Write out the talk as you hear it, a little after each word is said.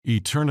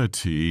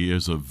Eternity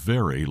is a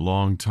very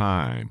long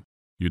time.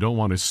 You don't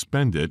want to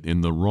spend it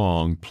in the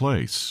wrong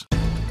place.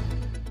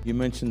 You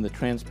mentioned the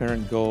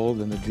transparent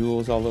gold and the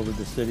jewels all over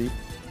the city.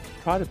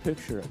 Try to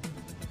picture it.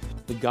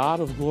 The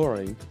God of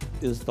glory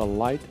is the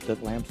light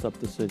that lamps up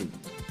the city.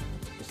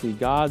 You see,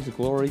 God's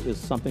glory is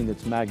something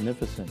that's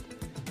magnificent.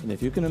 And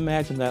if you can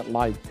imagine that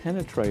light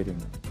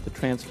penetrating the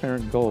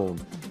transparent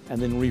gold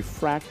and then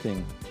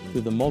refracting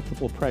through the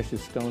multiple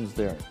precious stones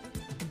there.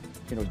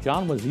 You know,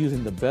 John was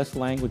using the best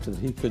language that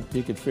he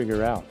could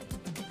figure out.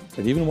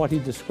 But even what he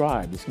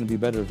described is going to be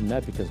better than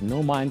that, because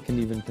no mind can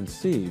even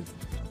conceive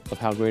of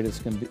how great it's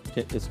going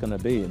to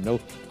be. And no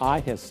eye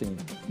has seen,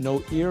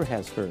 no ear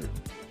has heard.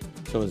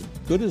 So as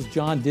good as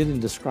John did in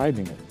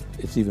describing it,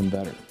 it's even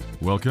better.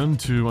 Welcome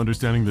to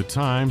Understanding the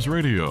Times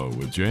Radio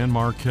with Jan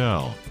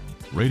Markell,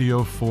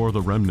 Radio for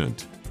the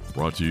Remnant,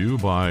 brought to you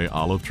by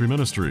Olive Tree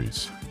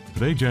Ministries.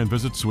 Today, Jan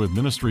visits with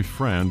ministry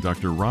friend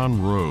Dr.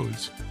 Ron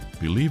Rhodes.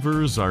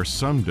 Believers are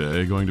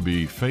someday going to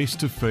be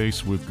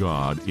face-to-face with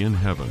God in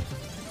heaven.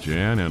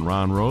 Jan and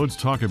Ron Rhodes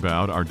talk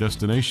about our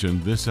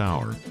destination this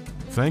hour.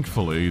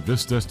 Thankfully,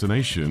 this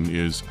destination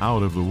is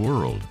out of the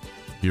world.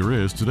 Here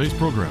is today's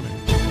programming.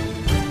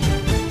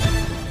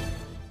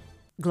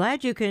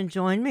 Glad you can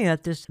join me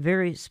at this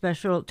very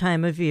special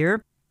time of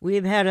year.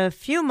 We've had a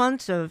few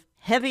months of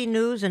heavy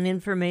news and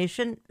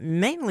information,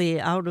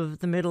 mainly out of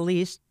the Middle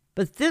East.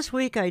 But this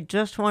week, I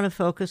just want to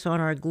focus on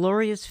our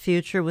glorious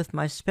future with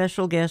my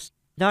special guest,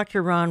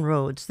 Dr. Ron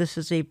Rhodes. This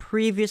is a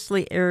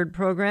previously aired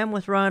program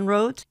with Ron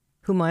Rhodes,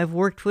 whom I've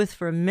worked with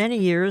for many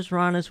years.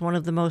 Ron is one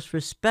of the most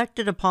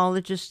respected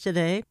apologists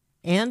today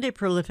and a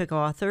prolific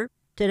author.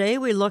 Today,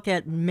 we look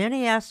at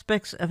many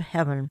aspects of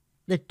heaven,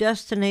 the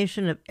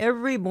destination of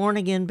every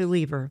born-again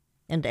believer.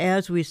 And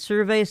as we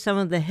survey some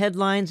of the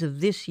headlines of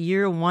this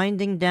year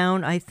winding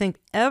down, I think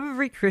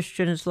every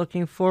Christian is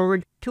looking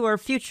forward to our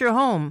future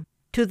home,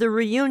 to the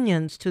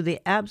reunions, to the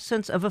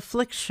absence of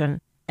affliction,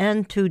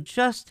 and to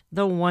just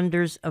the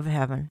wonders of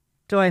heaven.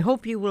 So I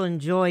hope you will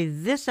enjoy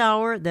this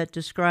hour that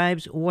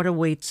describes what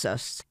awaits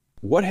us.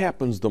 What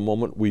happens the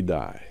moment we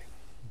die?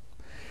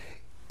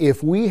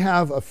 If we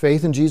have a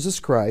faith in Jesus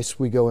Christ,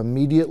 we go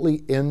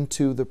immediately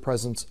into the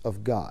presence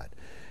of God.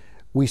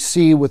 We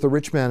see with the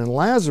rich man and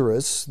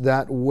Lazarus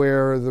that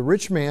where the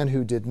rich man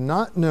who did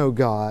not know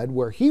God,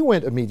 where he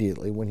went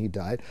immediately when he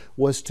died,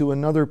 was to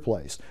another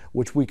place,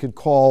 which we could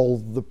call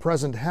the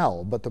present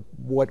hell. But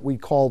what we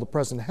call the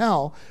present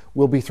hell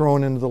will be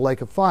thrown into the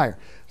lake of fire.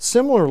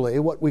 Similarly,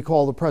 what we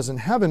call the present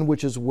heaven,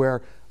 which is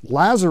where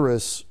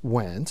Lazarus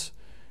went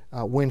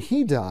when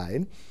he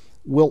died,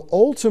 will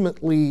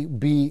ultimately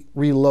be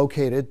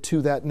relocated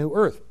to that new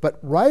earth. But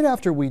right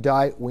after we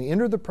die, we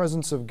enter the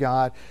presence of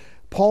God.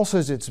 Paul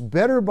says it's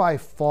better by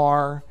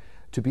far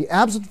to be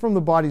absent from the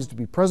bodies, to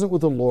be present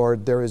with the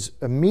Lord. There is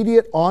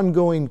immediate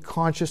ongoing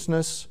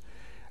consciousness.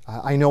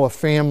 I know a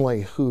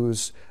family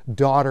whose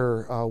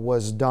daughter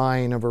was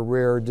dying of a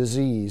rare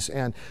disease,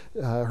 and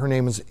her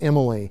name is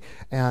Emily.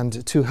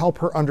 And to help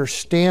her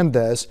understand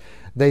this,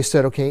 they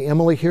said, okay,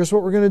 Emily, here's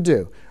what we're going to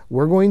do.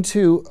 We're going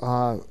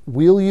to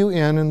wheel you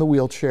in the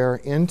wheelchair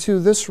into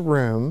this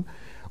room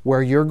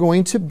where you're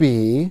going to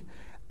be,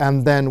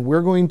 and then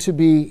we're going to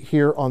be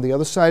here on the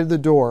other side of the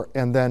door.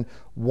 And then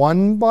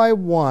one by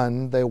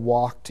one, they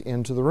walked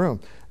into the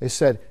room. They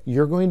said,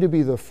 you're going to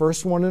be the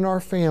first one in our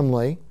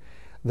family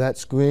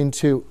that's going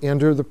to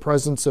enter the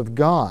presence of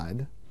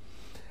God.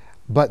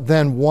 But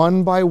then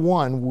one by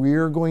one,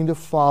 we're going to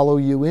follow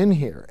you in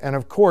here. And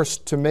of course,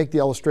 to make the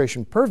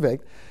illustration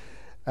perfect,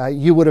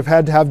 you would have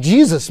had to have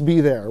Jesus be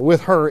there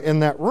with her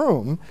in that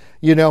room,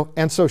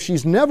 and so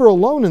she's never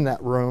alone in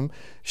that room.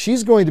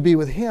 She's going to be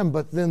with him,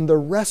 but then the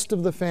rest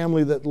of the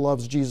family that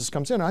loves Jesus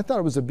comes in. I thought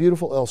it was a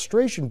beautiful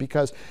illustration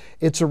because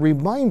it's a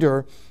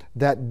reminder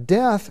that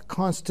death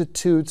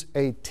constitutes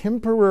a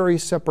temporary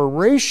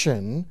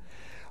separation,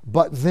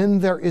 but then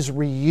there is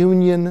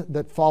reunion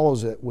that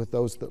follows it with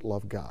those that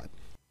love God.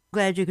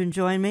 Glad you can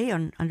join me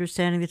on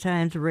Understanding the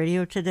Times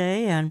Radio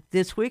today. And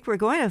this week we're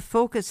going to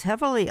focus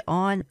heavily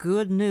on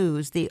good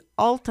news, the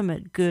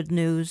ultimate good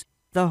news,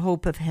 the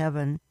hope of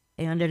heaven.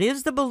 And it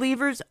is the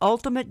believer's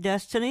ultimate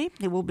destiny.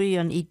 It will be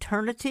an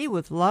eternity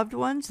with loved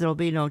ones. There will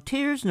be no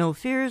tears, no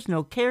fears,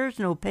 no cares,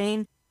 no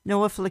pain,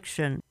 no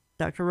affliction.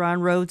 Dr.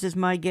 Ron Rhodes is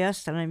my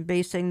guest, and I'm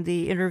basing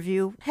the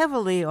interview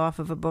heavily off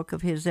of a book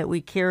of his that we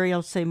carry.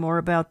 I'll say more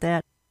about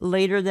that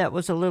later. That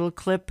was a little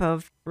clip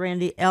of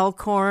Randy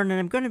Alcorn, and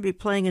I'm going to be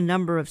playing a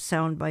number of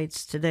sound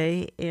bites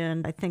today,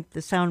 and I think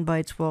the sound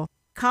bites will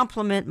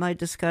complement my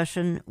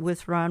discussion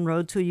with Ron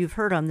Rhodes, who you've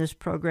heard on this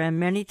program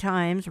many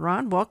times.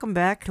 Ron, welcome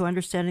back to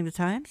Understanding the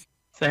Times.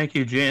 Thank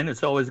you, Jan.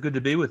 It's always good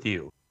to be with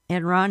you.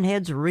 And Ron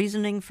heads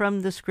Reasoning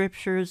from the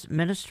Scriptures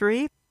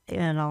ministry,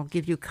 and I'll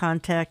give you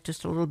contact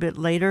just a little bit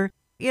later.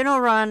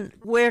 Ron,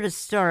 where to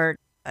start?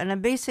 And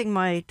I'm basing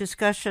my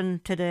discussion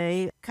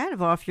today kind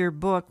of off your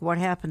book, What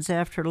Happens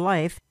After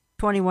Life,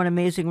 21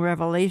 Amazing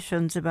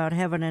Revelations about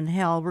Heaven and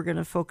Hell. We're going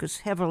to focus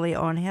heavily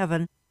on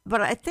heaven.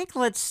 But I think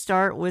let's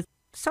start with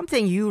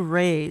something you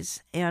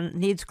raise and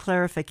needs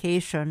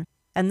clarification.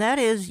 and that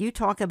is you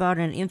talk about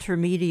an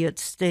intermediate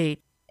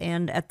state.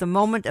 And at the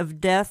moment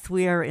of death,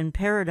 we are in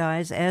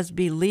paradise as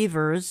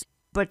believers.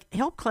 But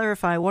help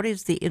clarify, what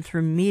is the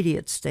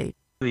intermediate state?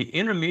 The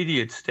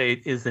intermediate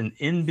state is an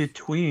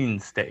in-between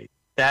state.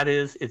 That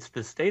is, it's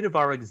the state of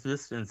our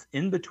existence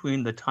in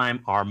between the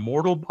time our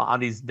mortal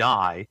bodies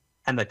die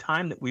and the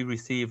time that we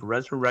receive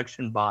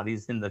resurrection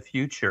bodies in the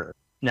future.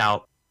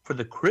 Now, for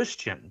the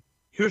Christian,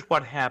 here's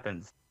what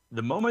happens.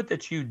 The moment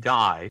that you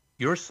die,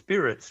 your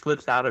spirit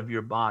slips out of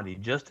your body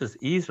just as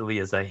easily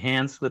as a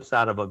hand slips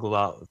out of a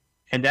glove.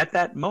 And at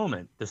that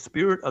moment, the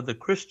spirit of the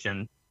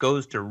Christian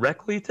goes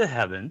directly to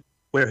heaven,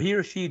 where he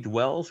or she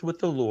dwells with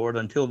the Lord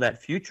until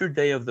that future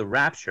day of the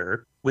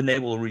rapture, when they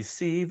will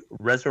receive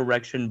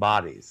resurrection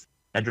bodies.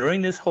 Now,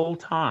 during this whole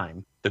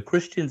time, the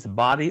Christian's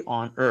body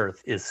on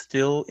earth is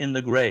still in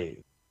the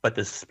grave, but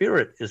the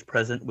spirit is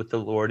present with the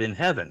Lord in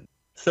heaven.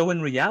 So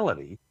in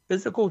reality,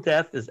 physical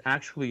death is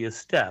actually a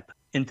step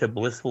into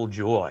blissful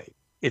joy.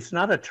 It's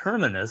not a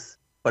terminus,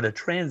 but a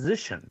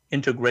transition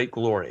into great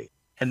glory.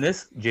 And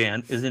this,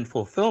 Jan, is in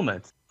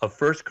fulfillment of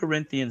 1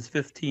 Corinthians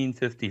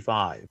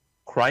 15:55.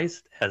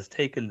 Christ has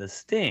taken the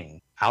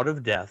sting out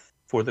of death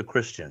for the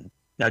Christian.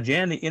 Now,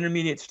 Jan, the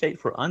intermediate state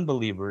for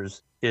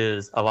unbelievers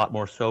is a lot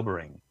more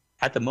sobering.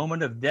 At the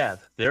moment of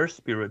death, their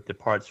spirit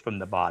departs from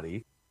the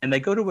body, and they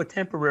go to a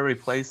temporary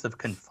place of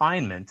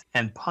confinement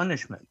and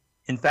punishment.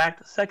 In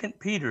fact, 2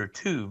 Peter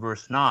 2,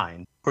 verse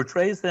 9,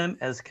 portrays them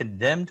as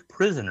condemned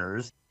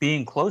prisoners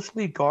being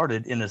closely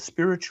guarded in a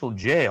spiritual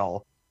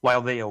jail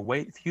while they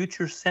await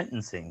future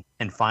sentencing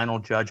and final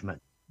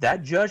judgment.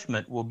 That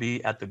judgment will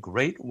be at the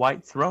great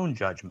white throne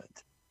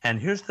judgment. And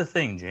here's the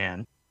thing,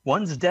 Jan.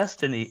 One's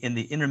destiny in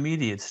the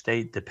intermediate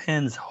state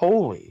depends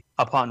wholly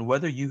upon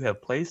whether you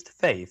have placed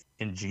faith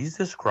in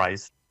Jesus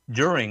Christ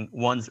during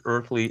one's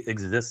earthly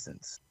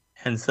existence.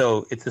 And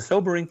so it's a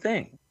sobering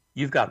thing.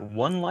 You've got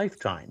one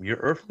lifetime, your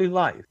earthly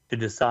life, to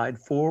decide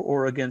for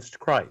or against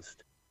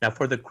Christ. Now,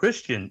 for the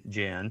Christian,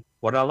 Jan,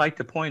 what I like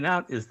to point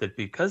out is that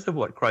because of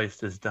what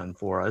Christ has done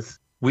for us,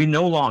 we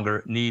no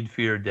longer need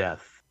fear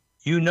death.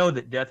 You know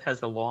that death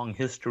has a long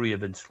history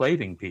of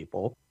enslaving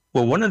people.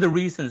 Well, one of the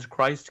reasons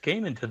Christ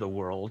came into the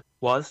world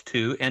was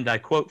to, and I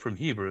quote from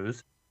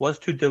Hebrews, was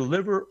to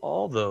deliver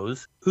all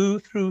those who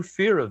through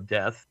fear of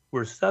death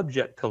were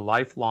subject to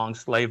lifelong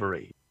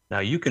slavery. Now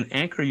you can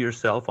anchor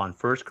yourself on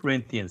 1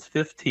 Corinthians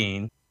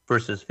 15,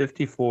 verses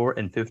 54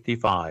 and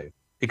 55,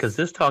 because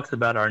this talks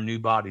about our new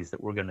bodies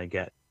that we're going to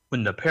get.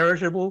 When the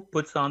perishable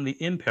puts on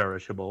the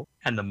imperishable,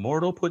 and the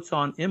mortal puts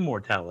on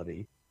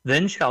immortality,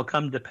 then shall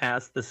come to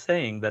pass the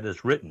saying that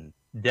is written,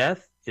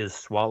 death is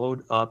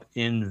swallowed up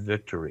in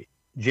victory.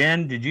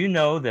 Jan, did you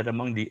know that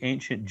among the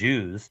ancient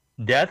Jews,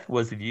 death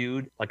was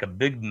viewed like a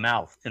big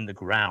mouth in the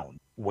ground,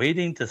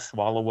 waiting to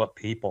swallow up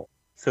people?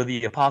 So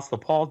the Apostle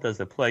Paul does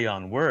a play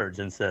on words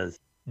and says,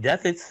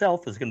 death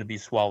itself is going to be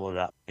swallowed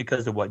up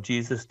because of what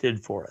Jesus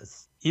did for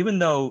us. Even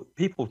though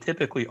people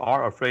typically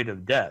are afraid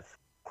of death,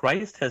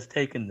 Christ has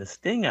taken the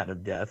sting out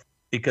of death,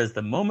 because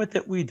the moment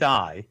that we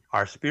die,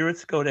 our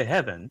spirits go to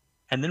heaven,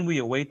 and then we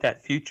await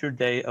that future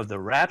day of the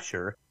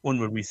rapture when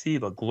we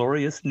receive a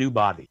glorious new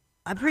body.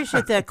 I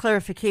appreciate that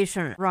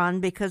clarification, Ron,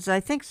 because I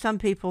think some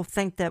people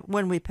think that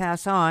when we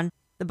pass on,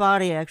 the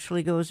body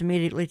actually goes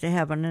immediately to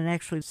heaven, and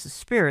actually it's the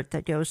spirit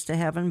that goes to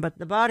heaven, but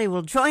the body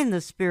will join the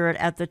spirit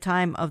at the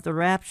time of the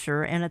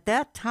rapture, and at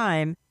that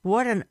time,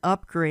 what an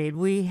upgrade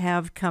we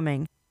have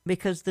coming,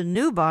 because the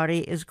new body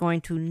is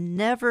going to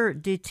never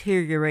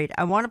deteriorate.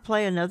 I want to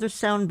play another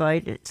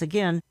soundbite. It's,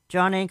 again,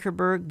 John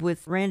Ankerberg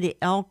with Randy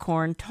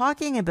Alcorn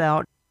talking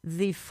about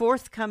the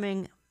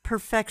forthcoming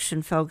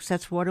perfection, folks.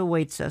 That's what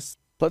awaits us.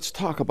 Let's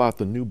talk about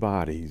the new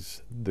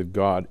bodies that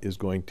God is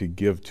going to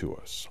give to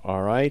us,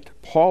 all right?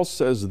 Paul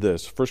says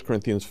this, 1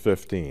 Corinthians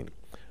 15,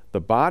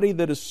 the body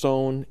that is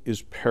sown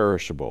is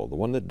perishable. The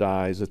one that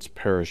dies, it's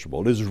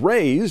perishable. It is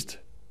raised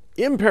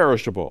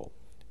imperishable.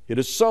 It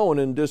is sown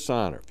in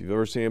dishonor. If you've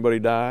ever seen anybody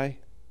die,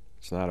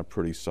 it's not a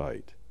pretty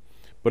sight.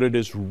 But it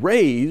is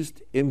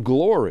raised in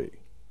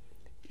glory.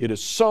 It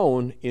is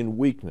sown in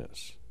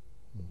weakness.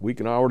 We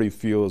can already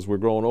feel as we're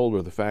growing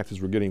older, the fact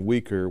is we're getting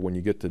weaker. When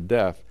you get to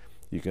death,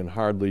 you can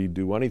hardly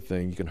do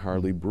anything. You can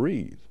hardly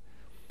breathe.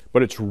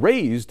 But it's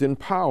raised in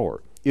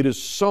power. It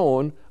is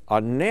sown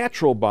a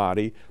natural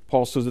body.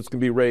 Paul says it's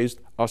going to be raised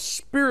a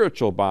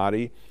spiritual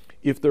body.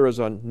 If there is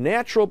a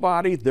natural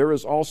body, there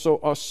is also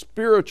a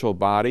spiritual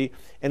body.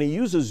 And he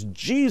uses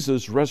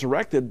Jesus'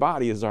 resurrected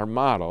body as our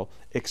model.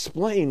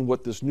 Explain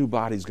what this new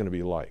body is going to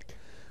be like.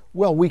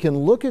 Well, we can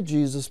look at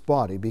Jesus'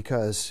 body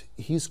because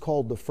he's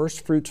called the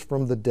first fruits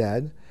from the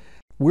dead.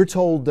 We're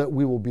told that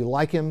we will be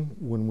like him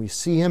when we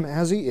see him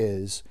as he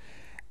is.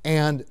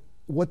 And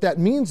what that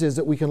means is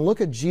that we can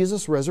look at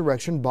Jesus'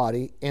 resurrection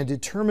body and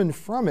determine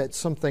from it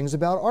some things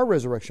about our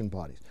resurrection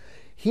bodies.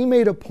 He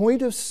made a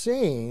point of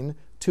saying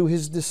to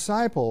his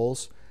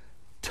disciples,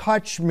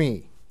 touch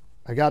me.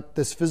 I got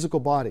this physical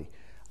body.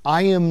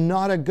 I am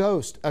not a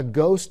ghost. A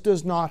ghost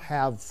does not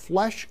have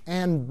flesh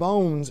and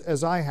bones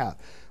as I have.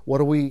 What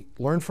do we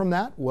learn from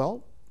that?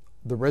 Well,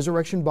 the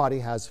resurrection body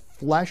has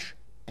flesh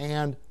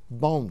and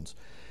bones.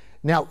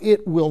 Now,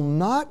 it will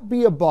not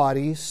be a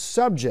body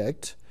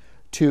subject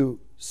to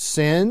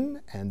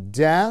sin and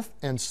death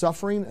and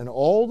suffering and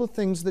all the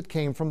things that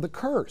came from the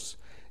curse.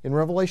 In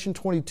Revelation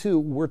 22,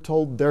 we're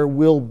told there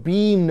will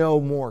be no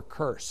more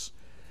curse.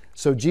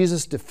 So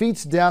Jesus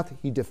defeats death,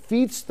 he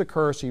defeats the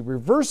curse, he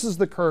reverses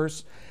the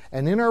curse,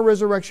 and in our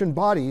resurrection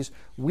bodies,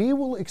 we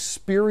will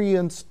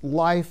experience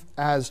life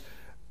as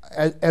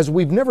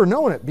we've never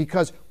known it,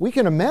 because we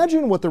can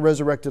imagine what the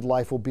resurrected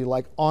life will be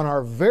like on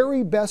our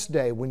very best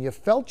day, when you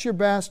felt your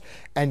best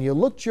and you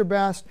looked your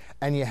best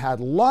and you had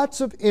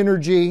lots of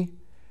energy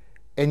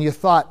and you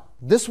thought,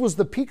 this was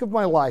the peak of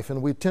my life.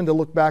 And we tend to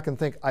look back and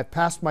think, I've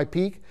passed my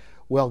peak.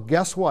 Well,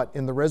 guess what?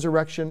 In the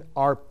resurrection,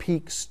 our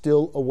peak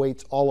still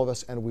awaits all of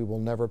us, and we will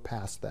never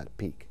pass that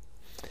peak.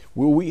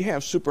 Will we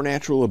have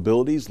supernatural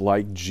abilities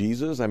like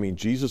Jesus? I mean,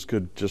 Jesus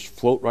could just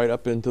float right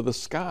up into the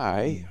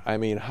sky. I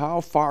mean, how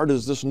far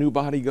does this new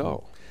body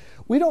go?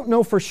 We don't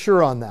know for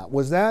sure on that.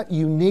 Was that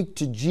unique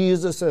to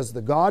Jesus as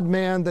the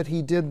God-man that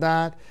he did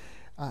that?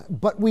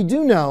 But we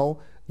do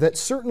know that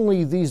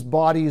certainly these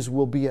bodies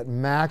will be at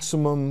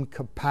maximum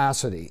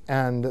capacity,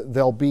 and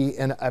they'll be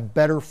in a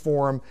better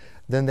form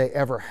than they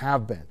ever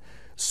have been.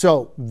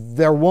 So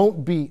there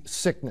won't be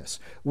sickness.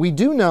 We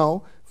do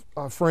know,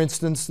 for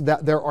instance,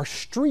 that there are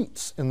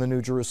streets in the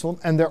New Jerusalem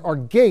and there are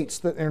gates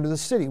that enter the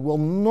city. Well,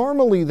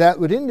 normally that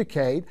would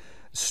indicate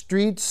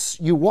streets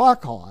you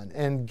walk on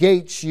and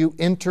gates you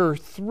enter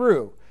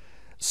through.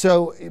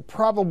 So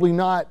probably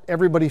not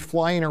everybody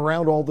flying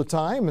around all the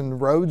time, and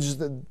roads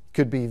that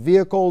could be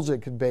vehicles,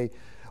 it could be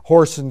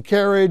horse and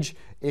carriage,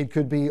 it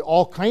could be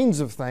all kinds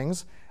of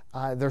things.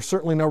 There's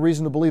certainly no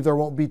reason to believe there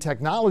won't be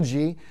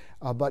technology,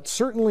 but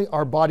certainly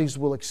our bodies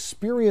will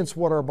experience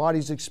what our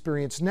bodies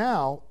experience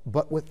now,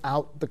 but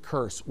without the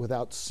curse,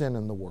 without sin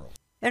in the world.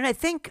 And I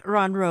think,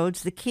 Ron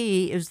Rhodes, the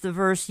key is the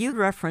verse you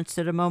referenced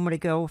it a moment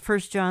ago, 1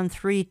 John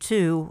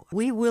 3:2.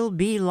 We will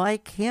be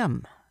like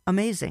him.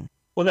 Amazing.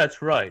 Well,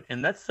 that's right.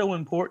 And that's so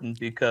important,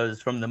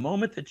 because from the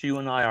moment that you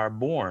and I are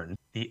born,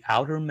 the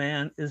outer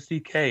man is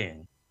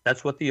decaying.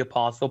 That's what the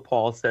Apostle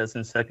Paul says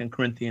in 2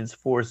 Corinthians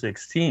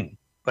 4:16.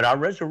 But our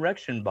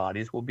resurrection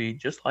bodies will be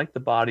just like the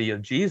body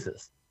of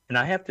Jesus. And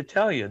I have to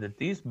tell you that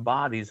these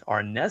bodies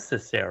are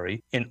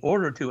necessary in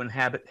order to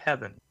inhabit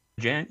heaven.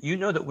 Jan, you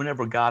know that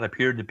whenever God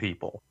appeared to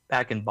people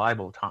back in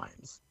Bible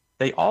times,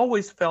 they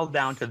always fell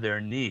down to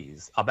their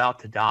knees about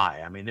to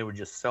die. I mean, they were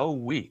just so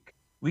weak.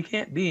 We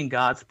can't be in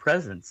God's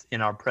presence in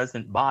our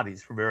present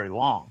bodies for very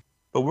long.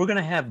 But we're going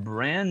to have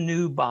brand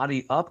new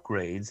body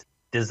upgrades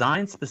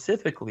designed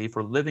specifically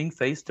for living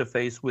face to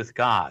face with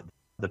God.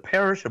 The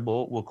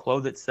perishable will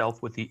clothe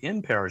itself with the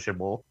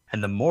imperishable,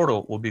 and the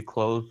mortal will be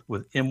clothed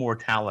with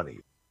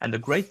immortality. And the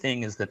great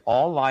thing is that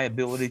all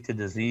liability to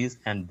disease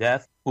and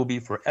death will be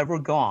forever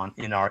gone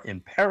in our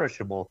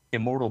imperishable,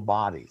 immortal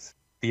bodies.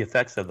 The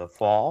effects of the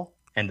fall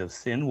and of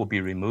sin will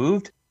be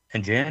removed.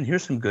 And Jan,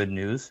 here's some good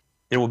news.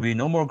 There will be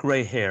no more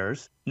gray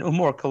hairs, no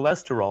more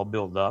cholesterol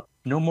buildup,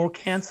 no more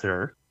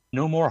cancer,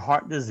 no more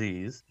heart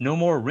disease, no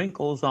more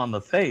wrinkles on the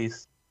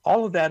face.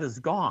 All of that is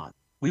gone.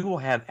 We will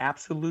have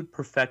absolute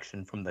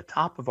perfection from the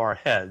top of our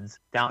heads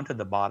down to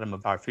the bottom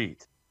of our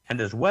feet. And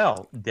as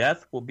well,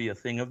 death will be a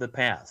thing of the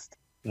past.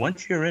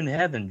 Once you're in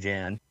heaven,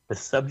 Jan, the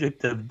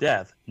subject of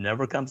death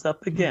never comes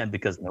up again,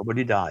 because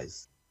nobody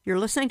dies. You're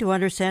listening to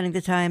Understanding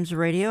the Times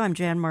Radio. I'm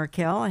Jan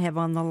Markell. I have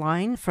on the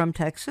line from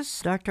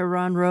Texas, Dr.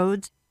 Ron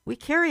Rhodes. We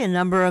carry a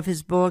number of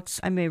his books.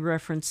 I may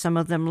reference some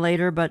of them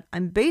later, but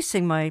I'm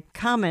basing my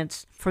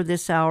comments for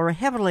this hour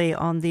heavily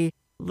on the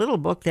little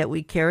book that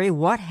we carry,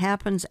 What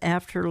Happens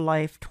After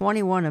Life,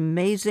 21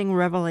 Amazing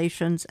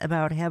Revelations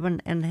About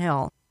Heaven and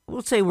Hell.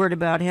 We'll say a word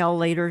about hell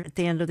later at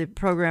the end of the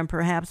program,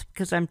 perhaps,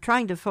 because I'm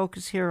trying to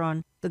focus here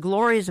on the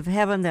glories of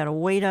heaven that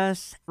await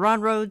us.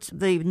 Ron Rhodes,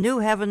 the new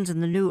heavens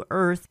and the new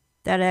earth,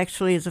 that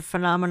actually is a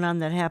phenomenon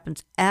that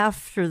happens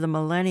after the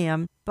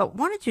millennium. But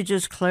why don't you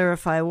just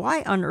clarify,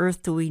 why on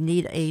earth do we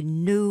need a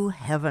new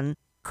heaven?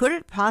 Could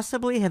it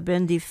possibly have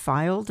been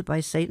defiled by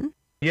Satan?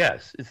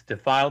 Yes, it's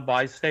defiled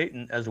by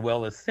Satan as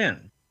well as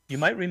sin. You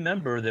might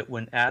remember that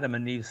when Adam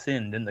and Eve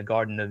sinned in the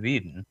Garden of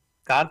Eden,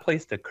 God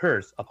placed a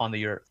curse upon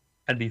the earth.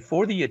 And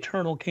before the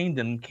eternal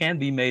kingdom can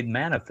be made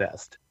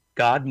manifest,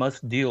 God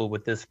must deal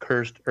with this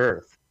cursed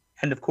earth.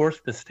 And of course,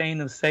 the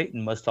stain of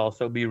Satan must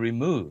also be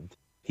removed.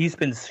 He's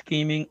been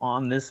scheming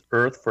on this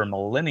earth for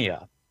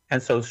millennia.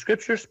 And so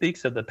Scripture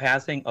speaks of the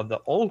passing of the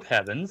old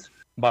heavens.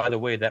 By the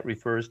way, that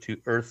refers to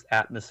Earth's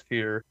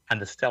atmosphere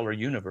and the stellar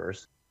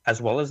universe,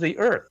 as well as the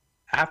earth.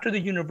 After the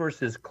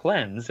universe is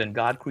cleansed and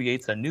God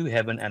creates a new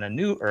heaven and a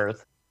new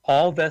earth,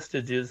 all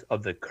vestiges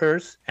of the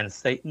curse and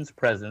Satan's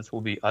presence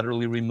will be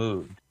utterly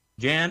removed.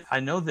 Jan, I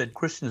know that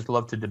Christians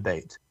love to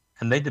debate,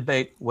 and they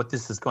debate what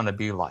this is going to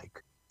be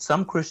like.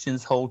 Some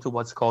Christians hold to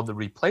what's called the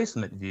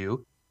replacement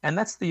view, and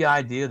that's the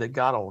idea that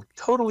God will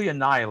totally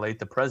annihilate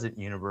the present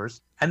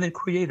universe and then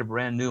create a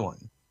brand new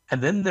one.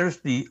 And then there's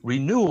the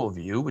renewal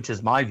view, which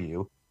is my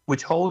view,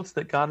 which holds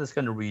that God is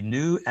going to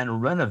renew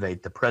and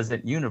renovate the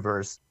present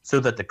universe so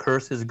that the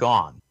curse is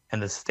gone.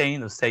 and the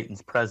stain of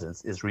Satan's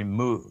presence is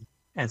removed.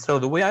 And so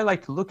the way I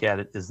like to look at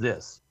it is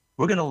this.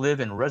 We're going to live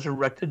in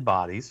resurrected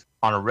bodies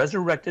on a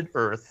resurrected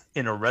earth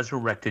in a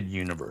resurrected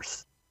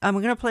universe. I'm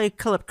going to play a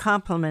clip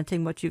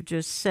complimenting what you've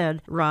just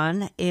said,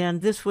 Ron,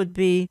 and this would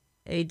be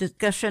a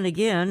discussion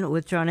again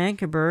with John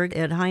Ankerberg,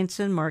 Ed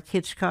Heinzen, Mark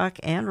Hitchcock,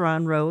 and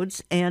Ron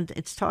Rhodes, and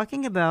it's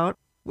talking about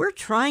we're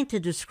trying to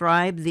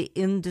describe the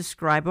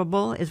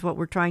indescribable is what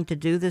we're trying to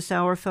do this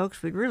hour,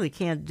 folks. We really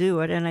can't do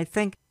it, and I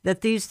think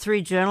that these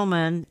three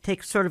gentlemen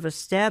take sort of a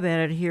stab at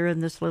it here in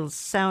this little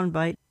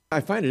soundbite. I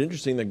find it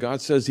interesting that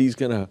God says he's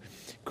going to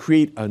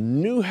create a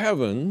new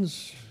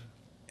heavens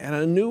and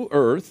a new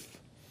earth.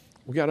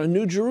 We got a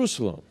new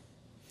Jerusalem.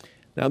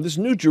 Now, this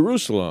new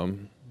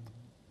Jerusalem,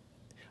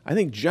 I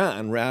think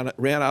John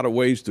ran out of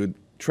ways to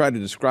try to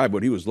describe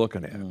what he was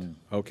looking at,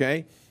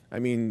 okay? I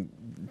mean,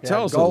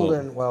 tell us a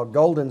little. Well,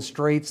 golden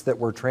streets that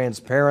were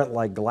transparent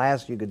like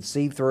glass you could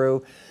see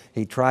through.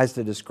 He tries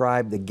to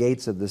describe the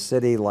gates of the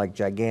city like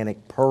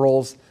gigantic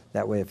pearls.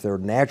 That way, if they're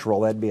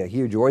natural, that'd be a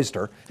huge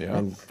oyster. Yeah.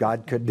 And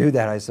God could do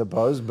that, I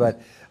suppose. But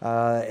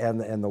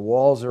and the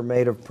walls are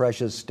made of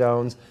precious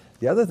stones.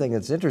 The other thing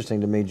that's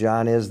interesting to me,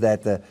 John, is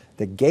that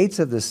the gates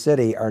of the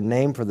city are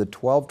named for the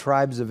 12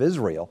 tribes of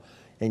Israel.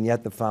 And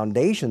yet the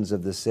foundations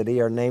of the city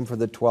are named for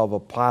the 12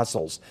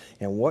 apostles.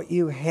 And what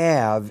you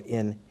have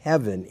in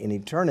heaven, in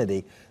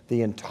eternity,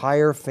 the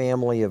entire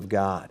family of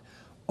God.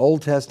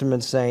 Old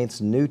Testament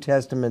saints, New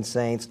Testament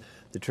saints,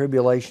 the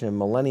tribulation and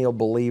millennial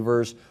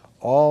believers,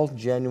 all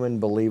genuine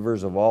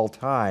believers of all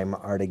time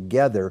are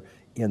together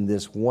in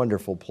this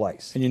wonderful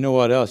place. And you know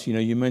what else?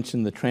 You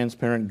mentioned the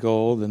transparent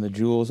gold and the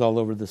jewels all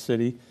over the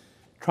city.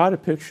 Try to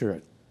picture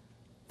it.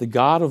 The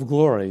God of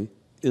glory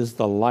is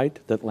the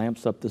light that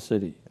lamps up the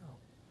city.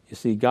 You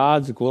see,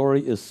 God's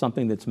glory is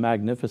something that's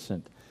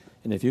magnificent.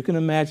 And if you can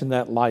imagine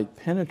that light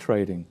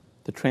penetrating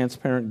the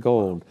transparent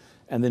gold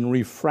and then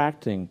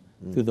refracting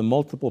through the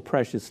multiple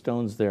precious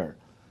stones there.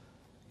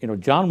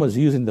 John was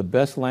using the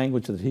best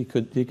language that he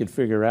could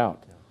figure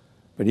out.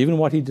 But even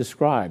what he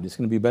described is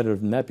going to be better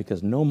than that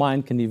because no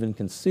mind can even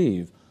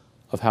conceive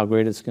of how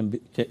great it's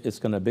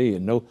going to be.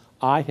 And no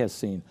eye has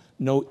seen,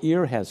 no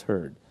ear has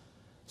heard.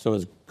 So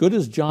as good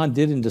as John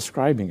did in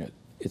describing it,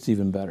 it's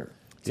even better.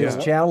 It's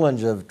his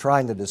challenge of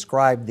trying to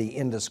describe the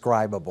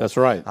indescribable. That's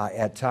right.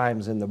 At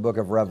times in the book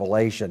of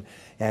Revelation.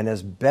 And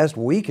as best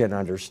we can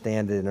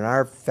understand it in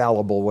our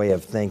fallible way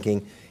of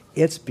thinking,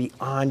 it's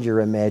beyond your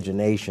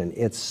imagination.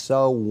 It's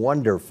so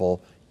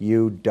wonderful,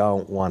 you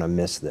don't want to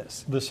miss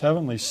this. This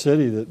heavenly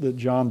city that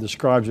John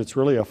describes, it's a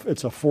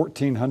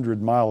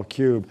 1,400-mile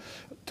cube.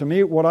 To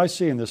me, what I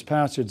see in this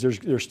passage,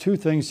 there's two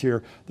things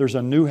here. There's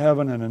a new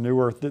heaven and a new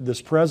earth.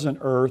 This present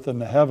earth and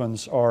the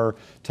heavens are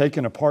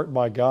taken apart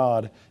by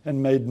God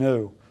and made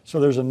new. So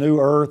there's a new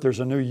earth, there's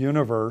a new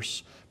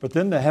universe. But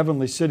then the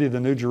heavenly city, the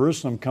New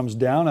Jerusalem, comes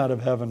down out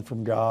of heaven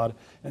from God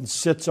and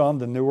sits on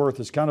the new earth.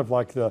 It's kind of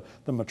like the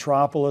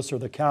metropolis or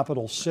the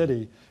capital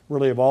city,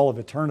 really, of all of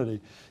eternity.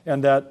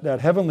 And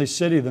that heavenly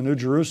city, the New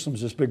Jerusalem,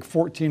 is this big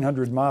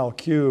 1,400-mile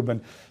cube.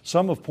 And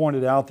some have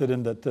pointed out that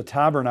in the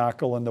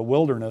tabernacle in the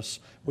wilderness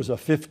was a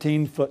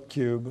 15-foot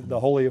cube, the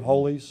Holy of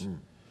Holies.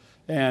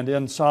 And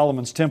in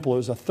Solomon's temple, it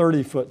was a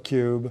 30-foot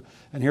cube.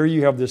 And here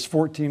you have this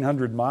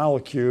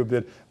 1,400-mile cube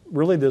that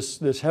really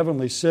this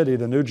heavenly city,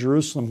 the New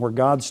Jerusalem, where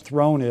God's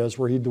throne is,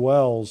 where He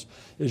dwells,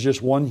 is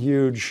just one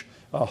huge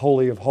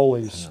Holy of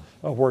Holies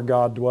where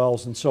God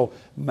dwells. And so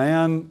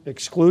man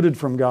excluded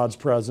from God's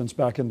presence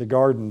back in the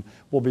garden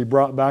will be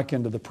brought back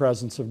into the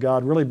presence of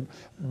God, really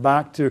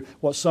back to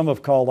what some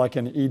have called like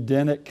an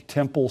Edenic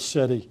temple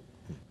city.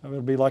 It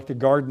would be like the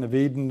Garden of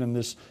Eden and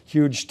this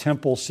huge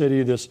temple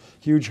city, this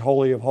huge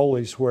Holy of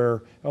Holies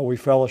where we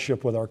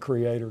fellowship with our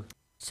Creator.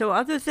 So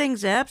other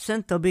things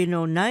absent, there'll be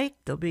no night,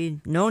 there'll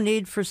be no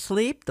need for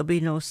sleep, there'll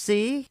be no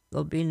sea,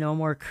 there'll be no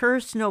more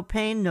curse, no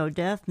pain, no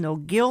death, no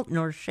guilt,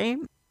 nor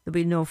shame. There'll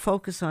be no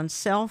focus on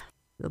self.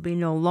 There'll be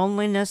no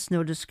loneliness,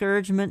 no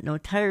discouragement, no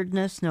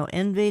tiredness, no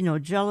envy, no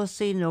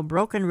jealousy, no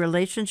broken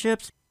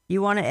relationships.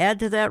 You want to add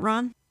to that,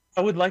 Ron?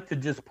 I would like to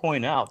just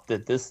point out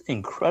that this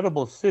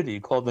incredible city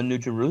called the New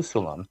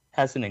Jerusalem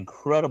has an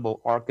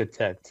incredible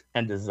architect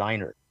and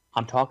designer.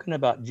 I'm talking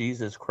about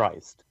Jesus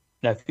Christ.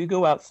 Now, if you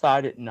go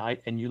outside at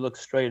night and you look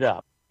straight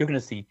up, you're going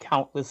to see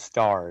countless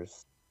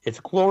stars. It's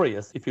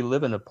glorious if you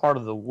live in a part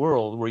of the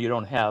world where you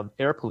don't have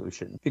air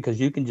pollution, because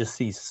you can just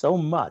see so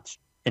much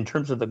in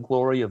terms of the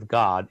glory of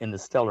God in the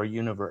stellar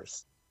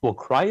universe. Well,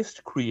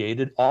 Christ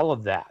created all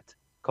of that.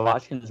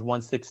 Colossians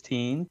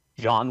 1:16,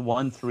 John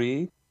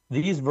 1:3,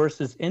 these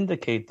verses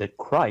indicate that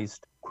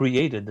Christ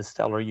created the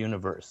stellar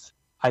universe.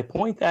 I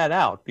point that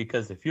out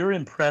because if you're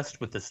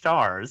impressed with the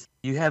stars,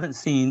 you haven't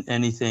seen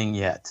anything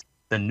yet.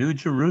 The New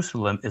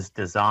Jerusalem is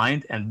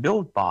designed and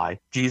built by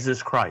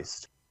Jesus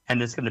Christ,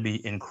 and it's going to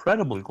be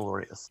incredibly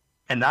glorious.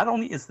 And not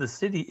only is the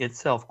city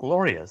itself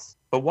glorious,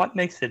 but what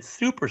makes it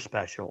super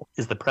special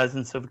is the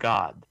presence of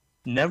God.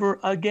 Never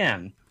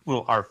again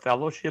will our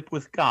fellowship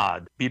with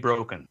God be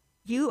broken.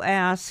 You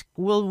ask,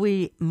 will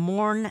we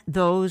mourn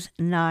those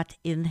not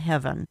in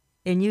heaven?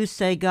 and you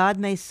say God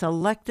may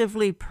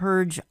selectively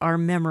purge our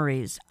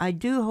memories. I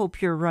do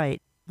hope you're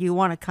right. Do you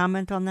want to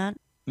comment on that?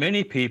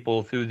 Many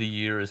people through the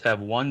years have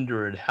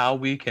wondered how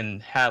we can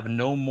have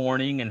no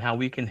mourning and how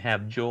we can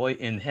have joy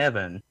in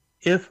heaven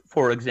if,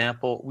 for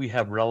example, we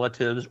have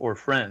relatives or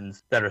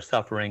friends that are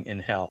suffering in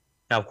hell.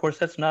 Now, of course,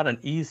 that's not an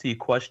easy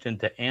question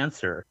to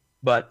answer,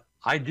 but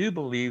I do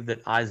believe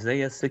that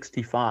Isaiah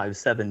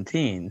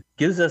 65:17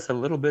 gives us a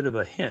little bit of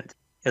a hint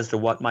as to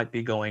what might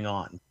be going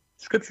on.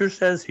 Scripture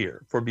says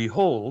here, "For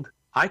behold,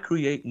 I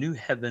create new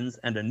heavens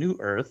and a new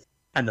earth,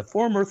 and the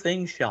former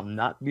things shall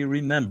not be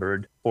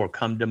remembered or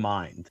come to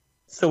mind."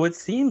 So it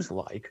seems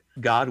like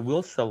God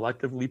will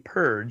selectively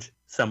purge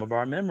some of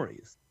our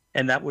memories.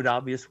 And that would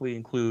obviously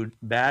include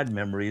bad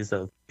memories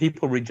of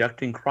people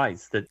rejecting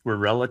Christ that were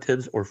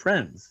relatives or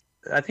friends.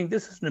 I think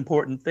this is an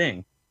important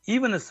thing.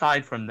 Even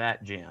aside from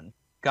that, Jan,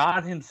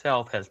 God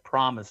himself has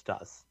promised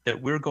us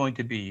that we're going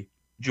to be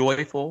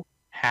joyful,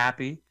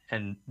 happy,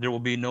 and there will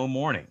be no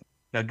mourning.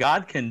 Now,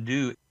 God can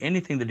do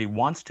anything that he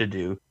wants to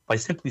do by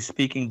simply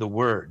speaking the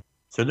word.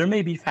 So there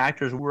may be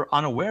factors we're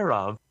unaware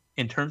of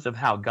in terms of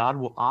how God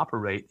will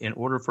operate in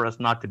order for us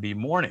not to be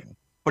mourning.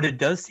 But it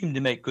does seem to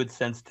make good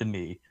sense to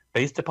me,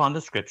 based upon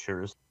the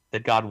scriptures,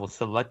 that God will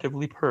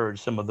selectively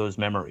purge some of those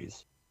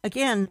memories.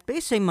 Again,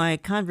 basing my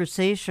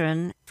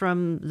conversation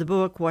from the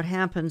book, What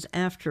Happens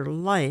After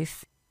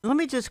Life, let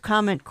me just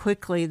comment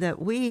quickly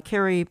that we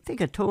carry, I think,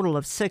 a total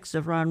of 6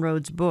 of Ron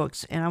Rhodes'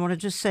 books, and I want to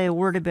just say a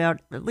word about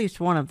at least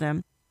one of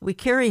them. We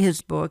carry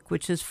his book,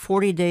 which is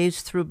 40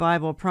 Days Through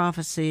Bible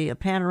Prophecy, a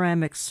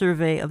panoramic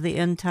survey of the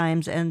end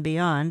times and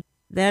beyond.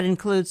 That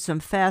includes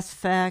some fast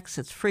facts,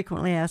 it's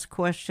frequently asked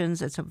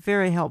questions. It's a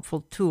very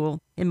helpful tool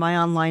in my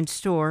online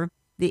store.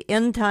 The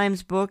End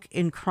Times book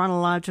in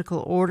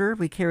chronological order.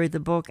 We carry the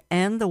book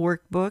and the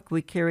workbook.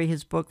 We carry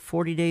his book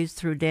 40 Days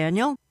Through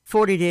Daniel,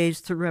 40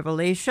 Days Through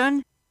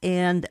Revelation,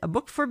 and a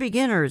book for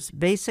beginners,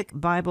 Basic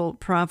Bible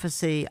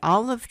Prophecy,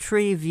 Olive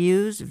Tree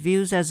Views,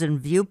 views as in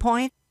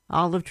viewpoint,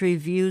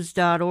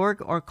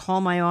 olivetreeviews.org, or call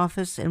my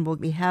office and we'll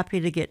be happy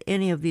to get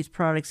any of these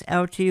products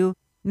out to you.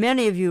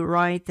 Many of you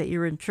write that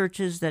you're in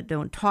churches that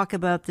don't talk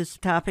about this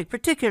topic,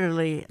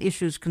 particularly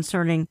issues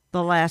concerning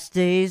the last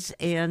days,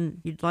 and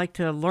you'd like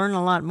to learn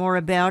a lot more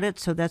about it,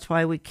 so that's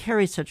why we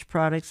carry such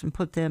products and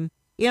put them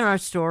in our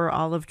store,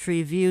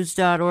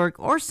 olivetreeviews.org,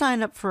 or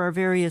sign up for our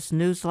various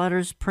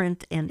newsletters,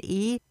 print and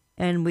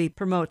and we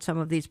promote some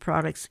of these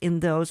products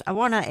in those. I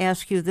want to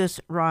ask you this,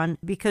 Ron,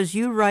 because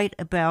you write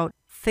about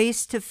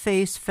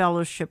face-to-face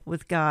fellowship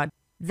with God.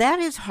 That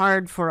is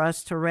hard for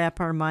us to wrap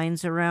our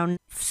minds around.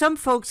 Some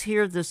folks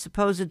hear the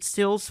supposed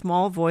still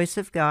small voice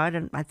of God,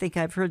 and I think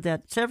I've heard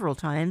that several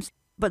times,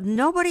 but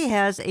nobody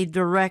has a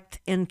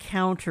direct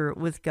encounter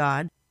with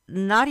God,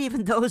 not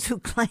even those who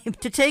claim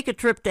to take a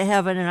trip to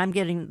heaven, and I'm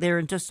getting there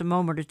in just a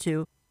moment or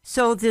two.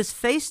 So this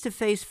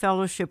face-to-face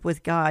fellowship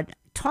with God,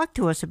 talk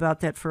to us about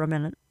that for a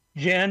minute.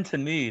 Jan, to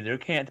me, there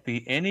can't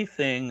be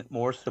anything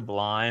more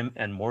sublime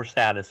and more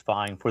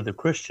satisfying for the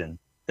Christian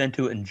than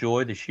to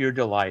enjoy the sheer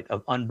delight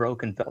of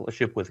unbroken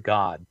fellowship with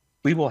God.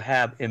 We will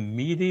have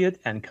immediate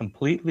and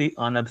completely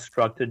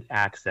unobstructed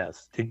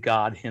access to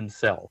God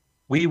himself.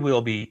 We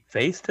will be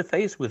face to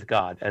face with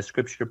God, as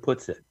Scripture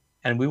puts it,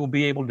 and we will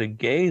be able to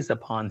gaze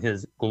upon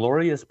his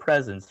glorious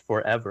presence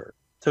forever.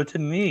 So to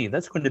me,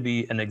 that's going to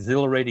be an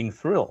exhilarating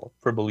thrill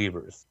for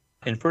believers.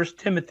 In 1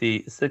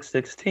 Timothy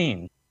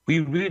 6:16, we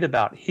read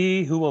about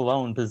he who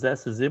alone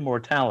possesses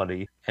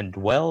immortality and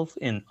dwells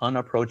in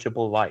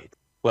unapproachable light.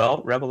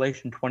 Well,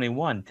 Revelation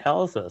 21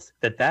 tells us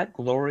that that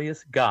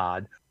glorious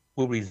God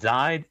will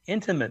reside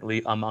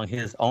intimately among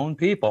his own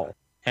people.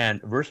 And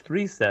verse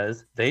 3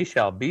 says, they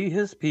shall be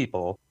his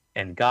people,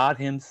 and God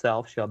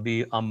himself shall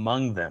be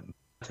among them.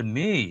 To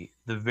me,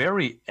 the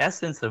very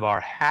essence of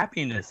our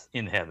happiness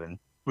in heaven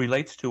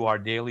relates to our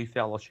daily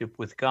fellowship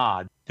with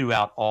God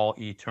throughout all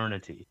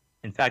eternity.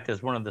 In fact,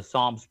 as one of the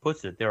Psalms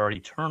puts it, there are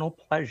eternal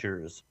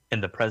pleasures in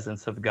the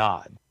presence of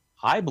God.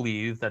 I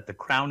believe that the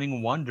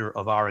crowning wonder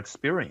of our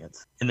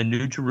experience in the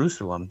New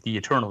Jerusalem, the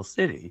eternal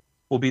city,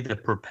 will be the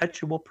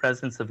perpetual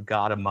presence of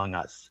God among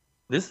us.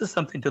 This is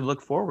something to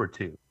look forward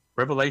to.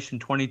 Revelation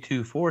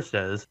 22:4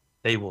 says,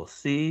 they will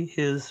see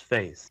his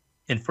face.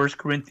 In 1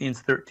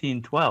 Corinthians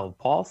 13:12,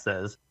 Paul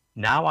says,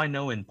 now I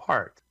know in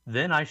part,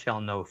 then I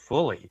shall know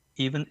fully,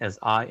 even as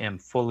I am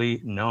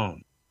fully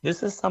known.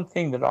 This is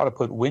something that ought to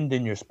put wind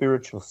in your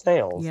spiritual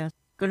sails. Yes.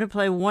 Going to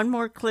play one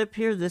more clip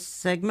here, this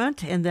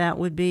segment, and that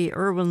would be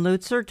Erwin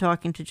Lutzer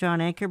talking to John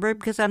Ankerberg,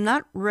 because I'm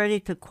not ready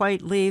to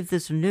quite leave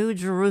this New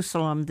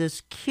Jerusalem,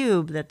 this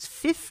cube that's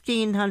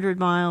 1,500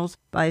 miles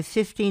by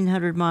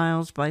 1,500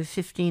 miles by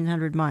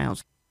 1,500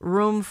 miles.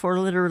 Room for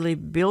literally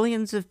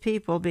billions of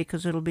people,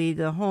 because it'll be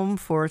the home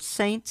for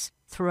saints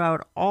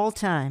throughout all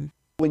time.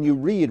 When you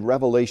read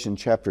Revelation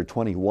chapter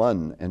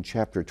 21 and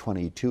chapter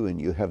 22,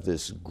 and you have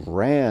this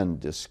grand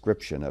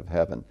description of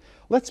heaven,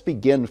 let's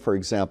begin, for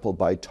example,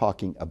 by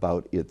talking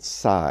about its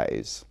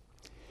size.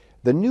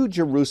 The New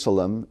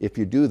Jerusalem, if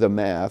you do the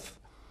math,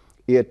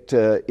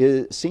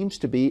 it seems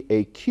to be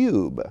a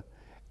cube,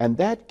 and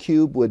that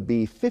cube would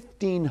be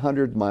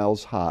 1,500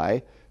 miles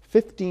high,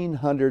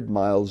 1,500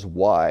 miles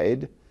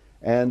wide,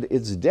 and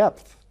its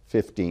depth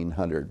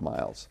 1,500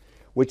 miles,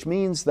 which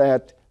means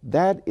that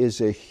that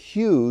is a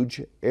huge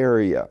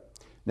area.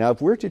 Now,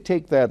 if we're to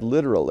take that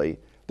literally,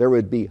 there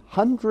would be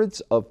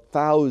hundreds of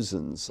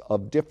thousands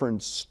of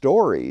different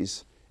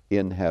stories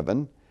in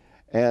heaven.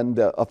 And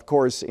of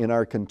course, in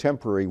our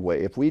contemporary way,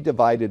 if we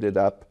divided it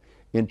up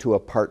into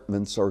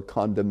apartments or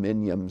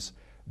condominiums,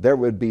 there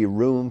would be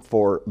room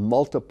for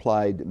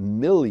multiplied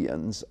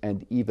millions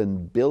and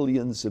even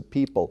billions of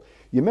people.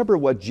 You remember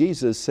what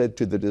Jesus said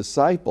to the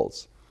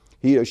disciples?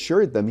 He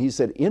assured them, he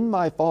said, "In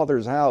my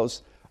Father's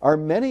house are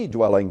many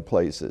dwelling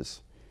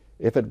places.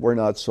 If it were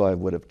not so, I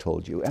would have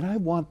told you." And I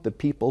want the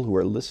people who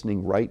are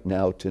listening right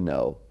now to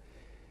know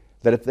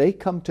that if they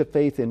come to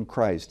faith in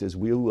Christ, as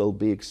we will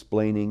be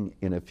explaining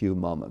in a few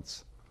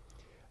moments,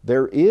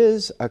 there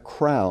is a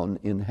crown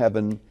in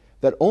heaven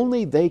that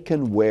only they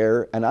can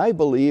wear, and I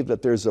believe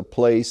that there's a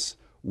place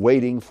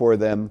waiting for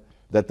them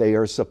that they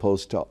are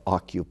supposed to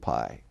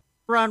occupy.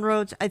 Ron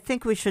Rhodes, I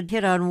think we should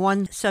hit on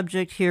one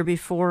subject here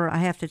before I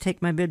have to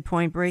take my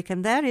midpoint break,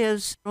 and that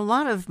is a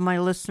lot of my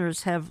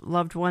listeners have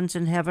loved ones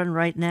in heaven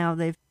right now.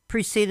 They've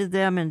preceded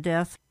them in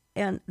death,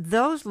 and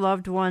those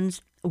loved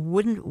ones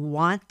wouldn't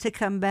want to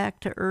come back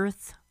to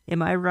earth.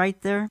 Am I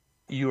right there?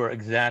 You are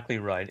exactly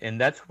right.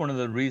 And that's one of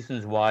the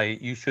reasons why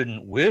you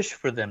shouldn't wish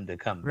for them to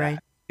come Right.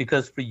 back.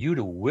 Because for you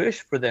to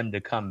wish for them to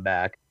come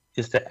back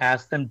is to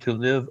ask them to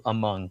live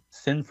among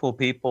sinful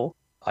people,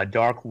 a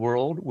dark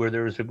world where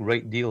there is a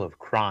great deal of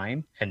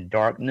crime and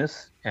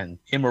darkness and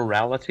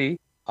immorality,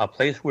 a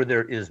place where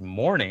there is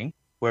mourning,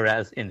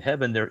 whereas in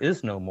heaven there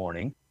is no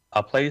mourning,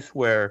 a place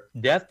where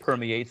death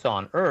permeates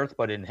on earth,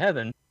 but in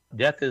heaven,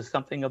 death is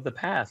something of the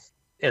past.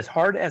 As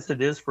hard as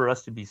it is for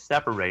us to be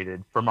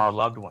separated from our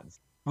loved ones,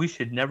 we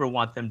should never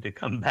want them to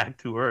come back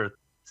to earth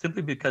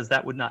simply because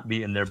that would not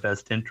be in their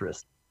best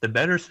interest. The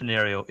better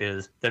scenario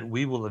is that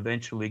we will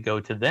eventually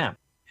go to them.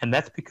 And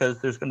that's because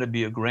there's going to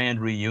be a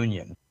grand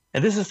reunion.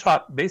 And this is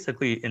taught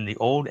basically in the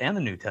Old and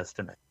the New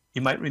Testament.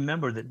 You might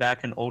remember that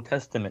back in Old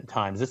Testament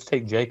times, let's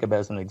take Jacob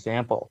as an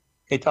example.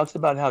 It talks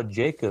about how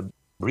Jacob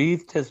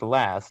breathed his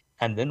last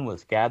and then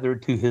was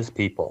gathered to his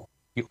people.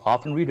 You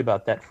often read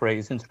about that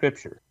phrase in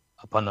Scripture.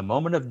 Upon the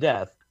moment of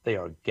death, they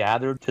are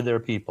gathered to their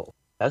people.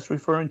 That's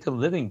referring to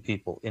living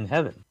people in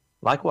heaven.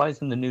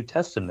 Likewise, in the New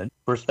Testament,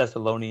 1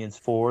 Thessalonians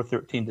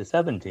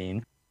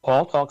 4:13-17,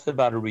 Paul talks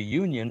about a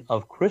reunion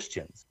of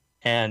Christians.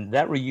 And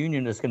that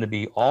reunion is going to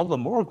be all the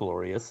more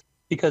glorious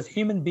because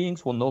human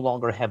beings will no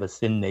longer have a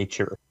sin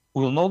nature.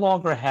 We will no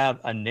longer have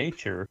a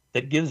nature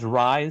that gives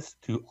rise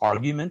to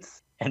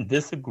arguments and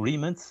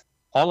disagreements.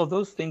 All of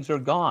those things are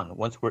gone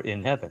once we're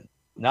in heaven.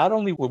 Not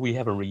only will we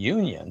have a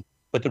reunion,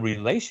 but the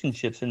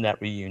relationships in that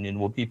reunion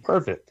will be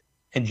perfect.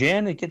 And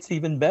Jan, it gets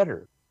even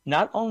better.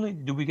 Not only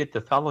do we get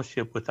to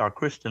fellowship with our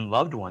Christian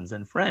loved ones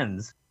and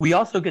friends, we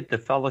also get to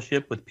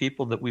fellowship with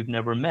people that we've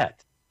never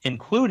met,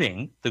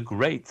 including the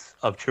greats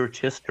of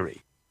church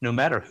history. No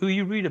matter who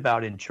you read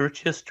about in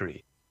church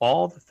history,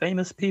 all the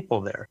famous people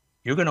there,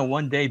 you're going to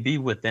one day be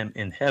with them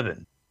in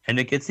heaven. And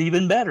it gets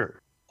even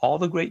better. All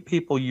the great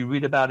people you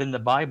read about in the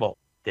Bible,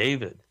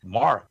 David,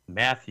 Mark,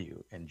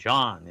 Matthew, and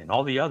John, and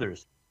all the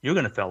others, you're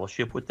going to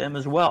fellowship with them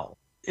as well.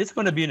 It's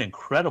going to be an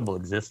incredible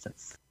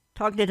existence.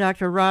 Talking to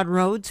Dr. Ron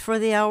Rhodes for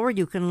the hour.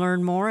 You can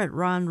learn more at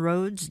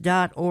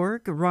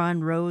ronrhodes.org,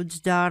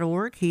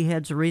 ronrhodes.org. He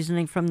heads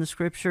Reasoning from the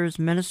Scriptures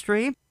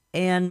ministry,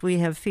 and we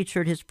have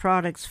featured his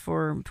products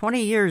for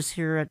 20 years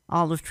here at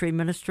Olive Tree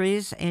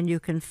Ministries, and you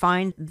can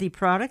find the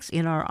products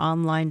in our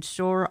online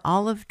store,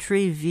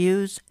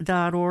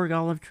 olivetreeviews.org,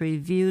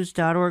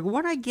 olivetreeviews.org.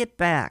 When I get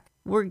back,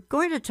 we're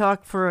going to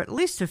talk for at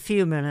least a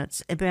few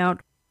minutes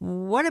about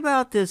what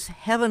about this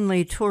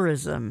heavenly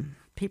tourism?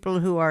 People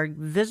who are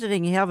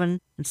visiting heaven,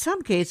 in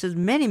some cases,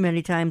 many,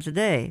 many times a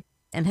day,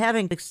 and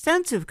having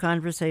extensive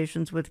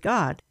conversations with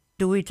God.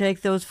 Do we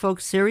take those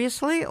folks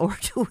seriously, or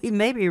do we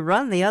maybe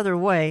run the other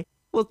way?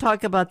 We'll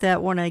talk about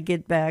that when I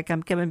get back.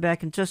 I'm coming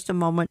back in just a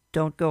moment.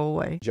 Don't go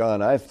away.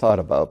 John, I've thought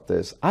about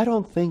this. I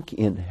don't think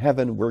in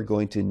heaven we're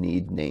going to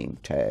need name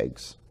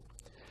tags.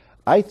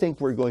 I think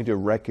we're going to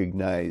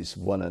recognize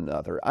one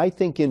another. I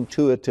think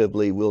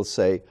intuitively we'll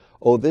say,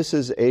 oh, this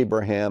is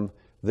Abraham,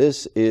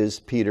 this is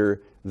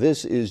Peter,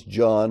 this is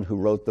John who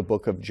wrote the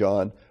book of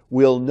John.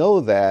 We'll know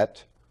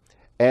that,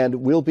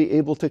 and we'll be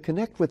able to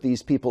connect with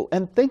these people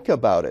and think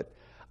about it.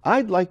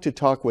 I'd like to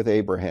talk with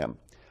Abraham.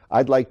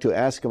 I'd like to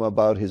ask him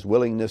about his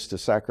willingness to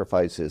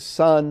sacrifice his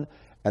son,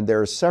 and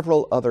there are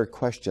several other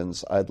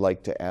questions I'd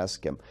like to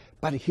ask him.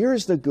 But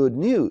here's the good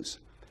news.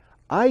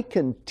 I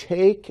can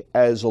take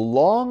as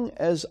long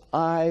as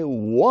I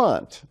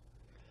want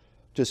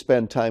to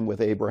spend time with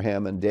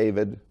Abraham and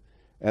David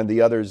and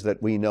the others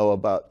that we know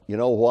about. You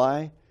know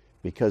why?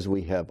 Because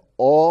we have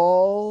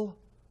all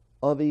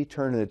of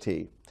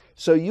eternity.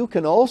 So you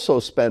can also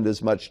spend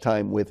as much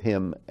time with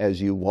him as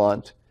you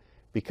want,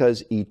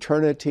 because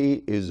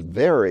eternity is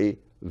very,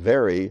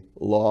 very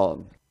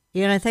long.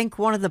 And I think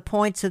one of the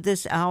points of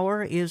this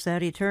hour is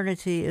that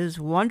eternity is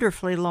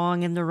wonderfully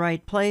long in the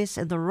right place,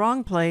 and the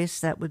wrong place,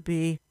 that would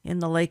be in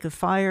the lake of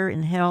fire,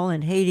 in hell,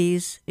 in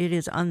Hades. It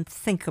is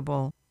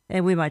unthinkable.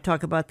 And we might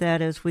talk about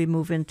that as we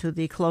move into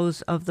the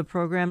close of the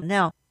program.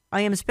 Now,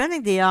 I am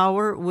spending the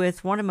hour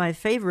with one of my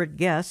favorite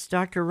guests,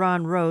 Dr.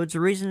 Ron Rhodes,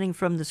 Reasoning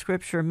from the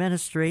Scripture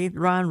Ministry,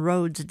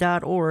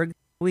 ronrhodes.org.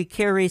 We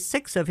carry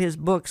 6 of his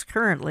books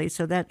currently,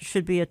 so that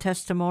should be a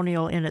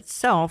testimonial in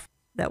itself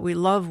that we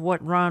love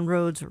what Ron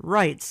Rhodes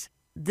writes.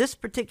 This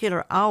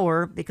particular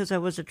hour, because I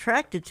was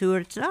attracted to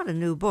it, it's not a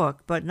new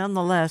book, but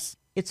nonetheless,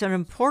 it's an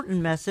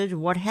important message,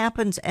 what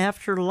happens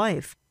after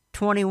life.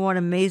 21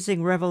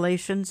 amazing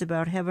revelations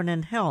about heaven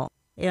and hell.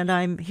 And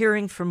I'm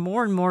hearing from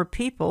more and more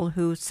people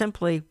who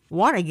simply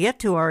want to get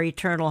to our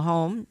eternal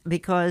home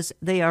because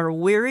they are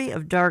weary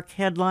of dark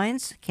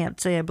headlines.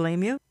 Can't say I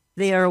blame you.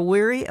 They are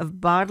weary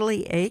of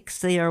bodily aches.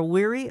 They are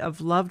weary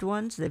of loved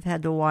ones they've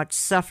had to watch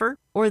suffer,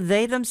 or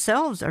they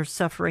themselves are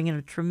suffering in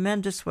a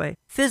tremendous way,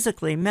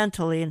 physically,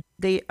 mentally, and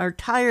they are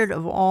tired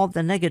of all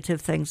the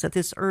negative things that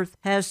this earth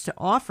has to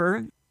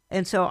offer.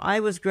 And so I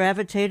was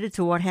gravitated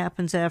to what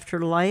happens after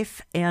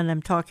life, and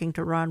I'm talking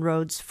to Ron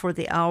Rhodes for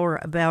the hour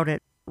about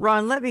it.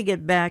 Ron, let me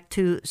get back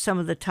to some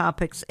of the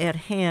topics at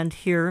hand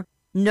here.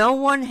 No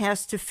one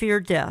has to fear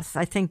death.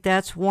 I think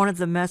that's one of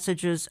the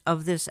messages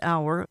of this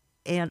hour.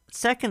 And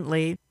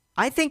secondly,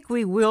 I think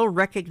we will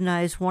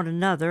recognize one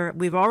another.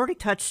 We've already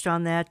touched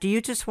on that. Do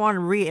you just want to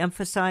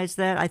re-emphasize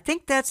that? I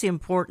think that's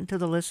important to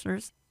the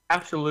listeners.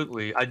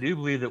 Absolutely. I do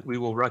believe that we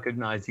will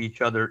recognize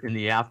each other in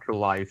the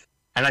afterlife.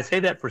 And I say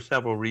that for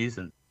several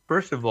reasons.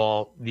 First of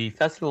all, the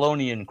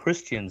Thessalonian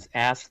Christians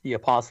asked the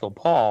Apostle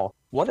Paul,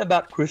 what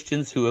about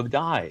Christians who have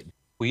died?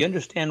 We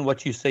understand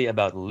what you say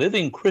about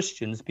living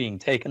Christians being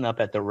taken up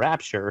at the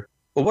rapture,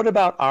 but what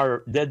about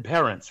our dead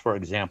parents, for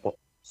example?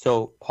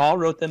 So Paul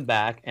wrote them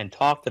back and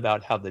talked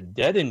about how the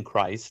dead in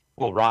Christ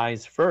will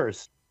rise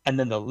first, and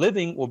then the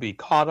living will be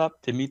caught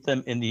up to meet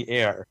them in the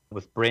air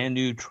with brand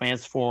new,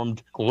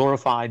 transformed,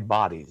 glorified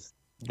bodies.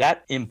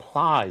 That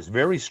implies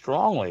very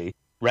strongly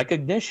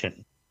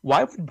recognition.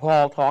 Why would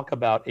Paul talk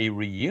about a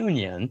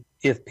reunion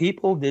if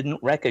people didn't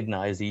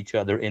recognize each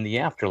other in the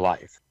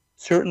afterlife?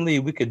 Certainly,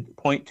 we could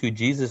point to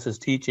Jesus'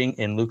 teaching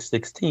in Luke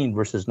 16,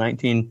 verses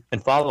 19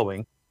 and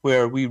following,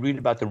 where we read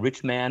about the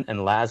rich man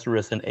and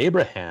Lazarus and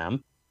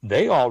Abraham.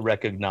 They all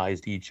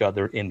recognized each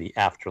other in the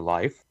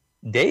afterlife.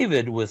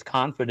 David was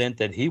confident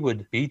that he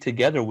would be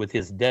together with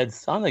his dead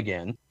son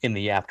again in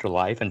the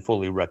afterlife and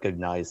fully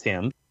recognize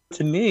him.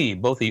 To me,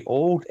 both the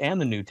Old and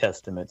the New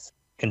Testaments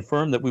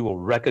confirm that we will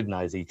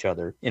recognize each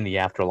other in the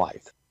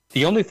afterlife.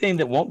 The only thing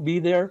that won't be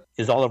there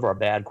is all of our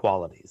bad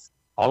qualities,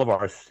 all of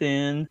our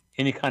sin,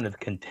 any kind of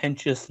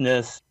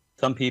contentiousness.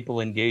 Some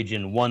people engage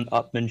in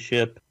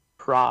one-upmanship,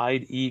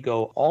 pride,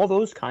 ego, all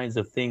those kinds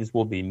of things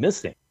will be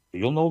missing.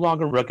 You'll no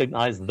longer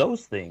recognize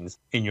those things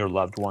in your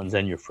loved ones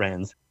and your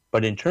friends.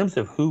 But in terms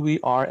of who we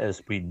are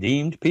as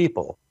redeemed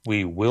people,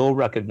 we will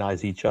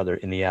recognize each other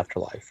in the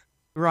afterlife.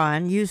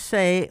 Ron, you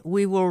say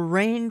we will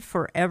reign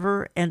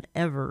forever and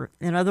ever.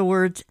 In other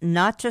words,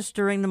 not just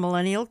during the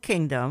millennial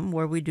kingdom,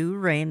 where we do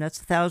reign, that's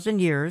 1,000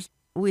 years.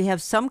 We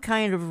have some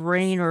kind of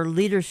reign or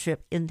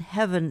leadership in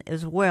heaven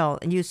as well.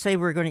 And you say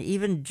we're going to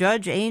even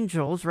judge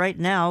angels. Right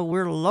now,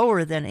 we're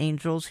lower than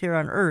angels here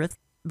on earth,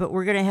 but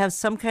we're going to have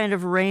some kind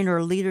of reign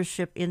or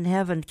leadership in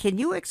heaven. Can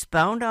you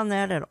expound on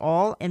that at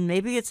all? And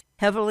maybe it's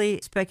heavily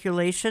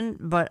speculation,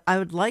 but I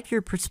would like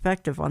your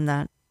perspective on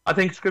that. I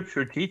think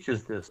Scripture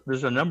teaches this.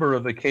 There's a number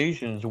of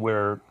occasions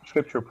where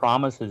Scripture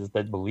promises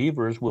that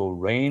believers will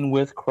reign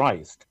with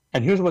Christ.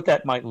 And here's what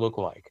that might look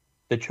like.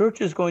 The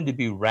church is going to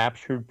be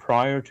raptured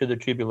prior to the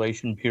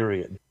tribulation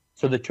period.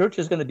 So the church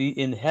is going to be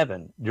in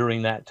heaven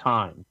during that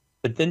time.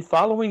 But then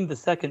following the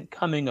second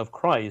coming of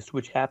Christ,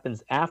 which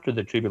happens after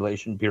the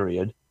tribulation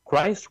period,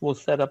 Christ will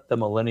set up the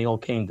millennial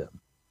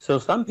kingdom. So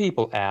some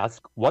people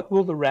ask, what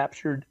will the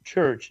raptured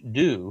church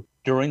do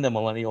during the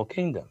millennial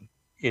kingdom?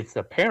 It's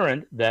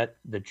apparent that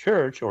the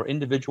church or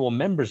individual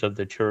members of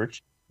the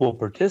church will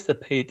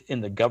participate in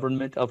the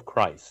government of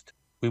Christ.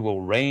 We will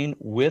reign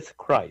with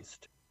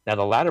Christ. Now,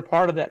 the latter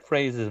part of that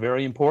phrase is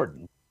very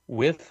important.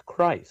 With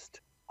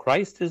Christ.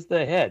 Christ is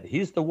the head.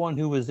 He's the one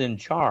who is in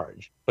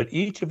charge. But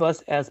each of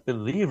us as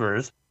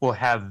believers will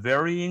have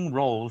varying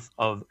roles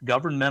of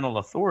governmental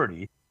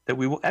authority that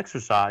we will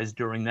exercise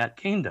during that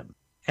kingdom.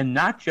 And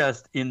not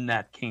just in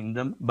that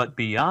kingdom, but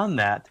beyond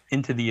that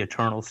into the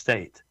eternal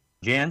state.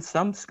 Jan,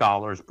 some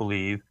scholars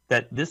believe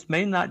that this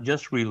may not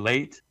just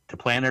relate to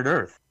planet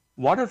Earth.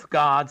 What if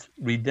God's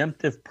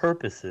redemptive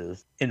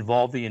purposes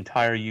involve the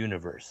entire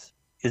universe?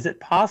 Is it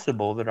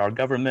possible that our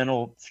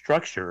governmental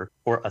structure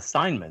or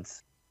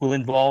assignments will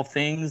involve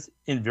things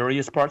in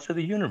various parts of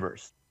the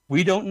universe?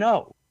 We don't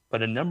know,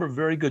 but a number of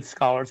very good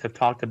scholars have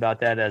talked about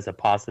that as a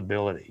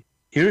possibility.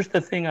 Here's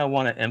the thing I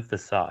want to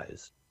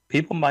emphasize.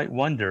 People might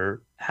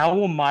wonder, how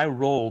will my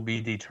role be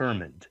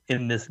determined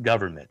in this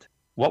government?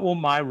 What will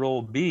my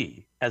role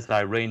be as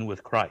I reign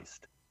with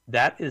Christ?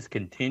 That is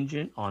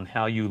contingent on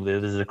how you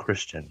live as a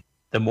Christian.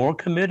 The more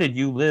committed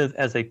you live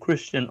as a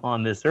Christian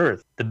on this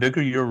earth, the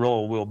bigger your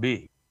role will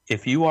be.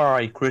 If you are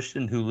a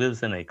Christian who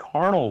lives in a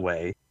carnal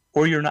way,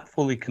 or you're not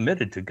fully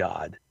committed to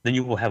God, then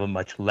you will have a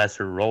much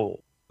lesser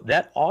role.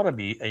 That ought to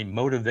be a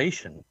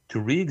motivation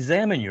to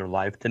re-examine your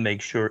life to make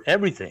sure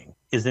everything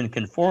is in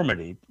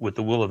conformity with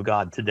the will of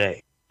God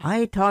today.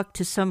 I talked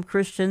to some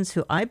Christians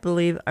who I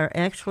believe are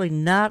actually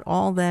not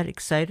all that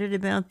excited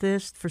about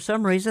this. For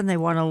some reason, they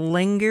want to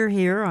linger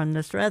here on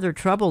this rather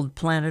troubled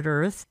planet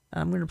Earth.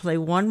 I'm going to play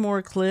one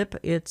more clip.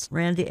 It's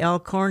Randy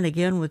Alcorn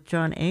again with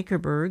John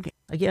Ankerberg,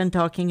 again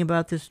talking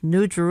about this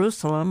New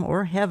Jerusalem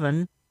or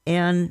heaven.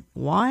 And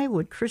why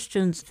would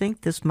Christians think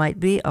this might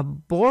be a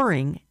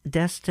boring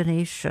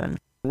destination?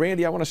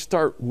 Randy, I want to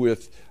start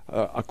with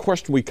a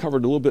question we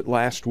covered a little bit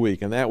last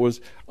week, and that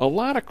was a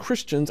lot of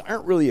Christians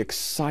aren't really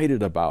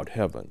excited about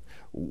heaven.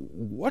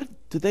 What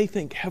do they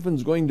think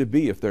heaven's going to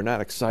be if they're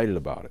not excited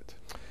about it?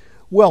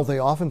 Well, they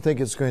often think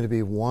it's going to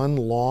be one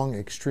long,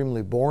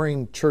 extremely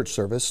boring church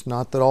service.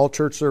 Not that all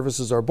church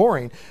services are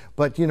boring,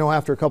 but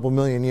after a couple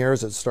million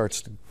years, it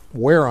starts to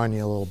wear on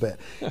you a little bit.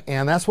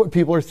 And that's what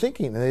people are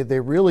thinking. They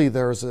really,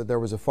 there was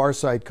a Far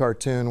Side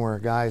cartoon where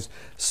a guy's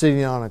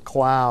sitting on a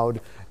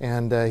cloud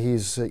and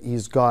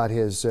he's got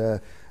his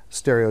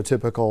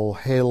stereotypical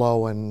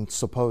halo and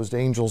supposed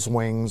angel's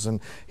wings, and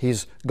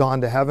he's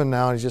gone to heaven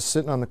now, and he's just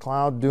sitting on the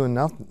cloud doing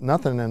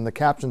nothing, and the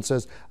caption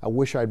says, "I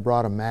wish I'd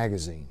brought a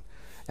magazine."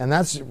 And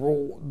that's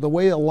the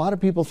way a lot of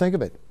people think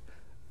of it.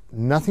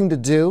 Nothing to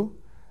do,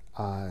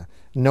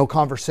 no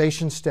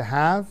conversations to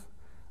have,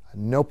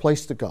 no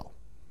place to go.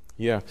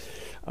 Yeah.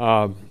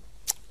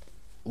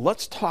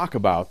 Let's talk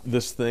about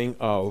this thing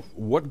of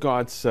what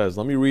God says.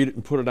 Let me read it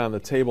and put it on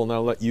the table, and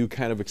I'll let you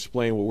kind of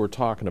explain what we're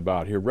talking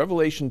about here.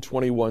 Revelation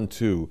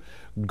 21:2,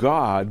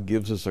 God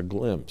gives us a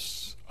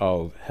glimpse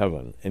of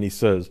heaven. And he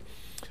says,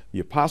 the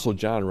Apostle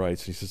John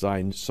writes, he says,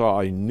 "I saw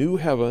a new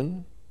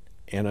heaven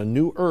and a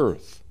new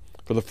earth.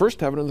 For the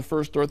first heaven and the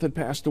first earth had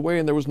passed away,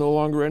 and there was no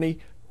longer any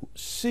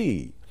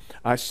sea.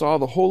 I saw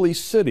the holy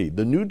city,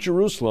 the new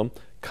Jerusalem,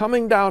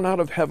 coming down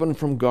out of heaven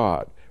from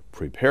God,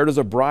 prepared as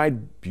a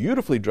bride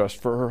beautifully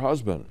dressed for her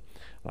husband.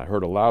 I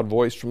heard a loud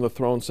voice from the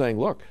throne saying,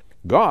 'Look,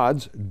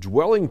 God's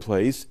dwelling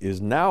place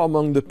is now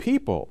among the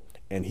people,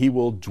 and he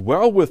will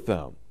dwell with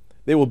them.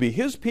 They will be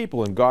his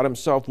people, and God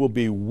himself will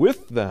be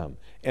with them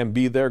and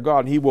be their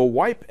God. He will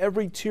wipe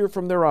every tear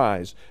from their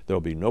eyes. There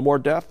will be no more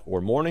death or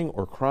mourning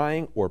or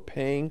crying or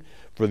pain,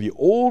 for the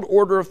old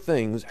order of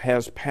things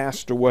has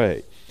passed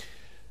away.'"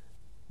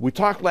 We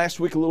talked last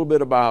week a little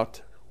bit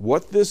about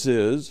what this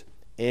is,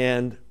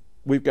 and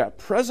we've got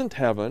present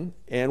heaven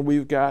and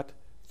we've got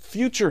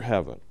future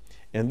heaven.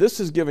 And this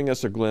is giving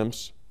us a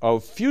glimpse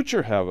of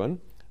future heaven,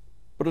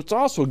 but it's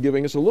also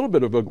giving us a little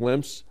bit of a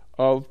glimpse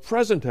of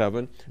present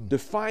heaven.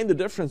 Define the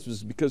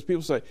differences, because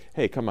people say,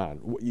 "Hey, come on,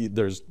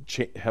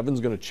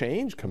 heaven's going to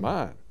change? Come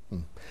on."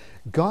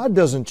 God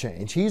doesn't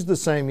change. He's the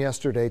same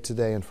yesterday,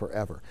 today, and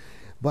forever.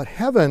 But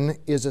heaven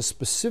is a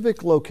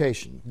specific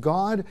location.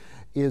 God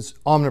is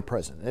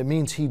omnipresent. It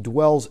means he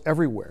dwells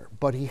everywhere,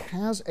 but he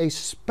has a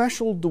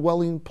special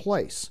dwelling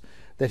place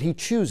that he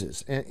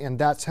chooses, and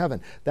that's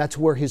heaven. That's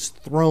where his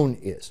throne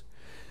is.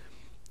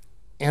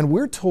 And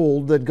we're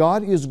told that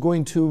God is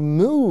going to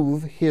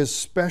move his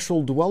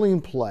special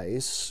dwelling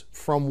place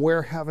from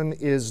where heaven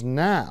is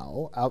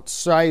now,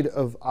 outside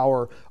of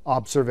our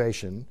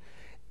observation,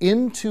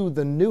 into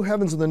the new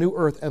heavens and the new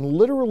earth, and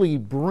literally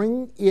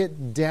bring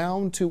it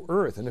down to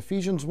earth. And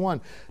Ephesians 1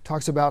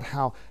 talks about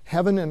how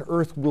heaven and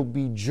earth will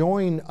be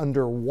joined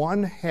under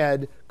one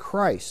head,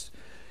 Christ.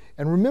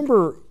 And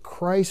remember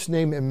Christ's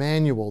name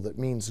Emmanuel, that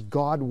means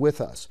God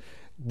with us.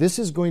 This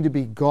is going to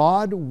be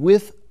God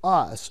with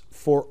us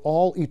for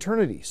all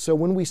eternity. So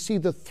when we see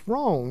the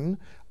throne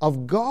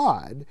of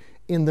God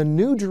in the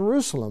New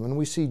Jerusalem, and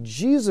we see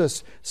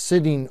Jesus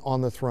sitting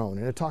on the throne,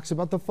 and it talks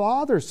about the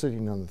Father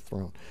sitting on the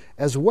throne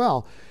as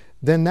well,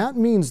 then that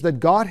means that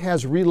God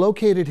has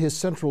relocated his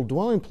central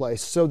dwelling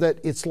place so that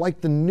it's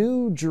like the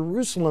New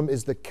Jerusalem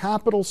is the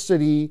capital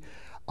city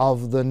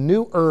of the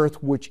new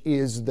earth, which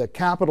is the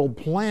capital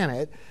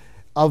planet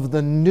of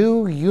the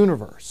new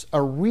universe,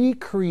 a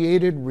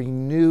recreated,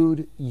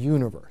 renewed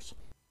universe.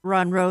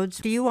 Ron Rhodes,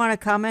 do you want to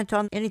comment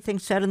on anything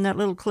said in that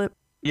little clip?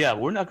 Yeah,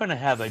 we're not going to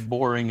have a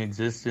boring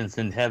existence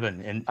in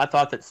heaven. And I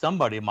thought that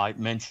somebody might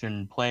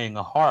mention playing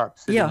a harp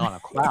sitting on a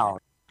cloud.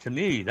 To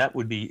me, that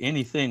would be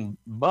anything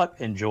but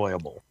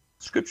enjoyable.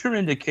 Scripture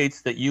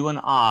indicates that you and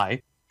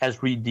I,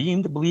 as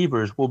redeemed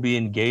believers, will be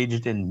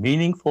engaged in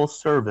meaningful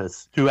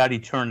service throughout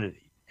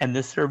eternity. And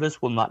this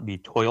service will not be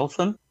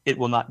toilsome, it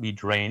will not be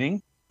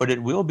draining, but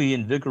it will be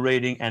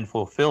invigorating and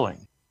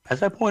fulfilling.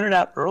 As I pointed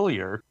out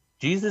earlier,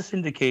 Jesus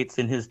indicates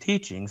in his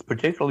teachings,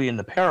 particularly in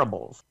the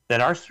parables,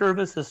 that our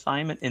service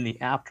assignment in the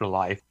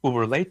afterlife will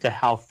relate to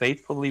how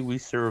faithfully we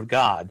serve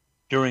God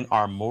during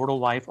our mortal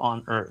life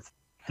on earth.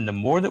 And the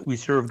more that we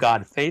serve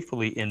God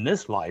faithfully in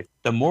this life,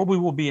 the more we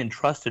will be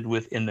entrusted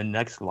with in the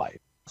next life.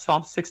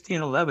 Psalm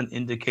 16:11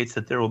 indicates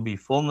that there will be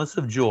fullness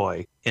of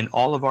joy in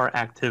all of our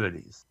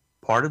activities.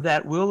 Part of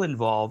that will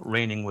involve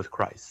reigning with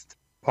Christ.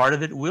 Part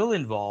of it will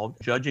involve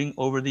judging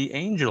over the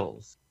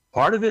angels.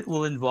 Part of it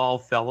will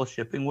involve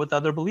fellowshipping with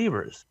other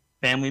believers,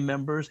 family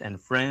members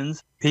and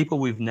friends, people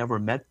we've never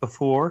met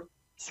before.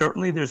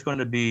 Certainly there's going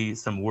to be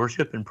some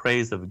worship and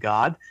praise of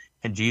God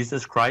and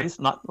Jesus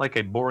Christ, not like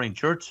a boring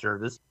church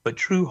service, but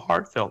true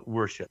heartfelt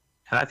worship.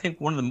 And I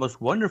think one of the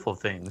most wonderful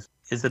things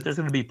is that there's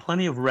going to be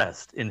plenty of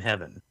rest in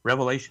heaven.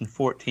 Revelation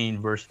 14,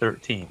 verse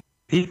 13.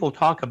 People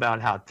talk about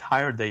how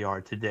tired they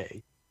are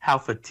today, how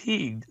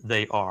fatigued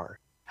they are,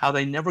 how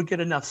they never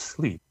get enough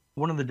sleep.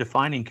 One of the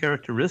defining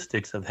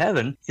characteristics of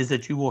heaven is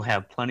that you will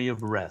have plenty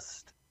of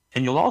rest.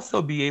 And you'll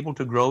also be able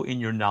to grow in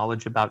your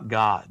knowledge about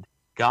God.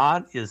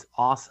 God is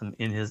awesome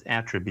in his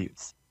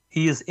attributes.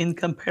 He is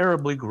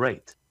incomparably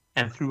great.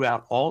 And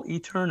throughout all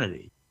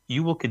eternity,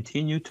 you will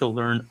continue to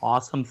learn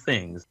awesome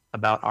things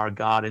about our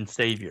God and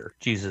Savior,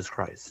 Jesus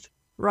Christ.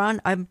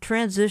 Ron, I'm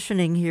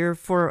transitioning here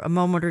for a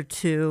moment or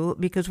two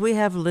because we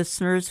have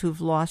listeners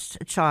who've lost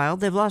a child.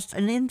 They've lost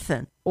an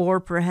infant. Or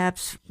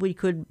perhaps we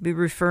could be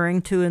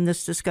referring to in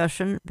this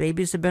discussion,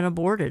 babies have been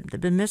aborted. There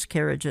have been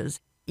miscarriages.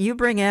 You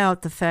bring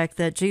out the fact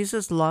that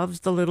Jesus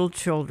loves the little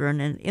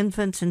children, and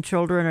infants and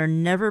children are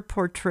never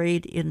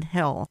portrayed in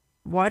hell.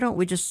 Why don't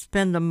we just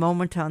spend a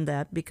moment on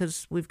that?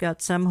 Because we've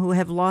got some who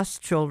have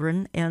lost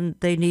children, and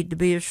they need to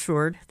be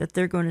assured that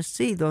they're going to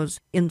see those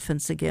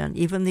infants again,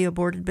 even the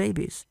aborted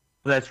babies.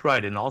 That's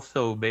right, and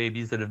also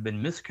babies that have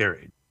been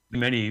miscarried.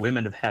 Many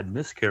women have had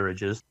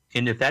miscarriages,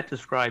 and if that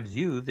describes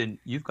you, then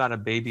you've got a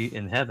baby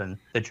in heaven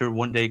that you're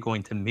one day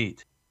going to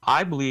meet.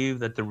 I believe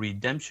that the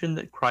redemption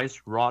that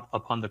Christ wrought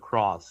upon the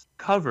cross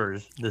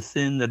covers the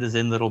sin that is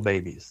in little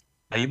babies.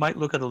 Now, you might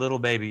look at a little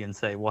baby and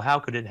say, well, how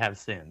could it have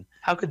sin?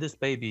 How could this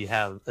baby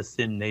have a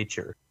sin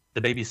nature?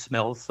 The baby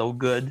smells so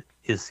good.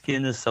 His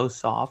skin is so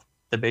soft.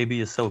 The baby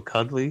is so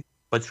cuddly.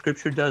 But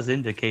Scripture does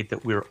indicate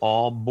that we're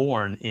all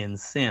born in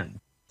sin.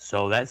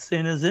 So that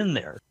sin is in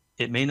there.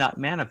 It may not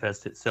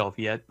manifest itself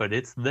yet, but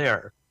it's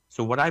there.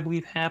 So what I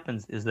believe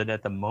happens is that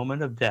at the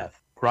moment of death,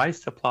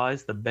 Christ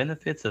applies the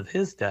benefits of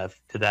his death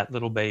to that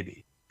little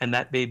baby. And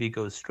that baby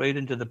goes straight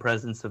into the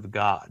presence of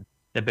God.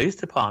 Now,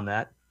 based upon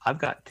that, I've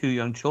got 2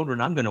 young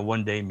children I'm going to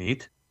one day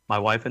meet. My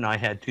wife and I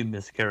had 2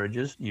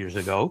 miscarriages years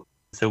ago,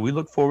 so we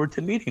look forward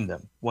to meeting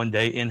them one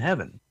day in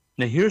heaven.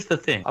 Now, here's the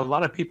thing. A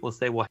lot of people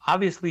say, well,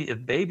 obviously,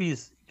 if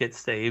babies get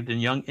saved and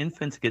young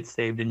infants get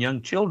saved and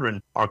young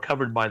children are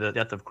covered by the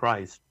death of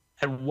Christ,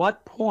 at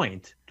what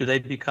point do they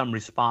become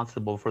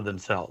responsible for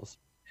themselves?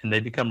 And they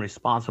become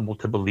responsible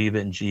to believe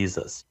in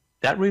Jesus.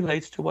 That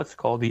relates to what's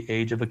called the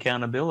age of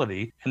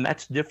accountability, and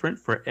that's different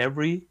for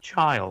every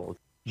child.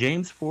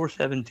 James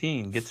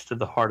 4:17 gets to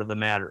the heart of the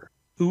matter.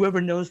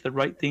 Whoever knows the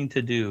right thing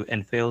to do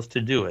and fails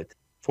to do it,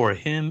 for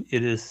him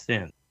it is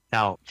sin.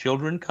 Now,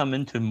 children come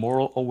into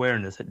moral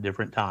awareness at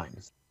different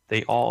times.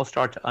 They all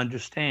start to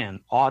understand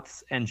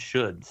oughts and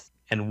shoulds.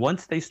 And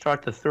once they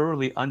start to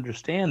thoroughly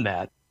understand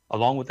that,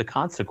 along with the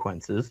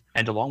consequences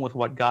and along with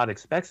what God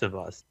expects of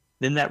us,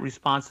 then that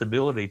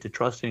responsibility to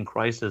trust in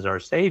Christ as our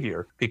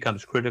Savior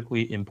becomes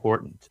critically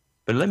important.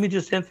 But let me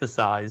just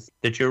emphasize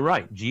that you're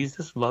right.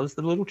 Jesus loves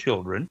the little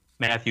children,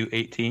 Matthew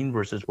 18,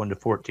 verses 1 to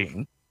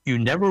 14. You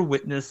never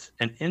witness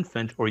an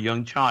infant or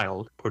young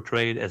child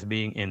portrayed as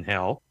being in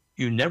hell.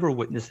 You never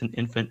witness an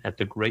infant at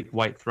the great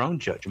white throne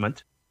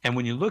judgment. And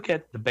when you look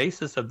at the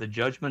basis of the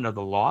judgment of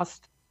the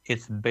lost,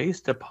 it's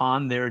based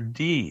upon their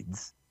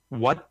deeds,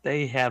 what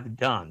they have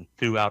done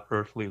throughout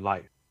earthly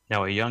life.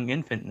 Now, a young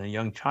infant and a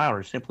young child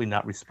are simply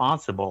not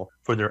responsible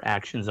for their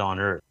actions on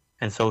earth.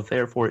 And so,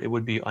 therefore, it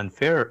would be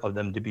unfair of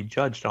them to be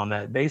judged on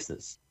that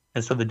basis.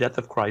 And so the death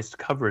of Christ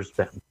covers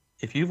them.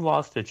 If you've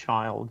lost a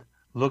child,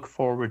 look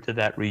forward to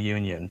that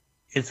reunion.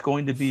 It's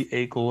going to be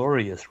a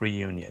glorious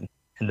reunion.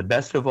 And the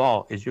best of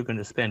all is you're going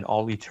to spend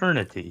all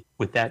eternity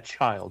with that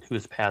child who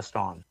has passed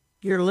on.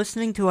 You're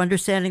listening to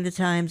Understanding the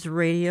Times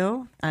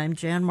Radio. I'm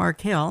Jan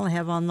Markell. I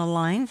have on the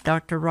line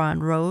Dr.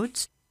 Ron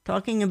Rhodes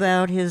talking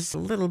about his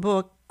little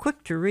book,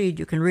 quick to read.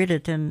 You can read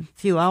it in a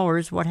few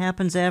hours, What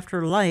Happens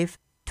After Life.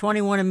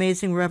 21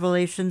 amazing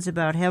revelations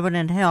about heaven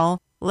and hell.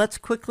 Let's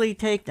quickly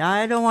take,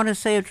 I don't want to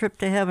say a trip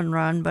to heaven,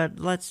 Ron, but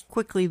let's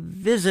quickly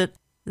visit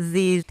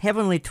the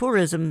heavenly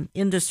tourism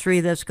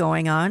industry that's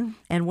going on.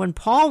 And when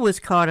Paul was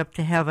caught up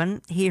to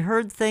heaven, he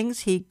heard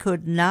things he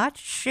could not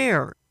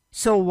share.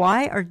 So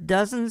why are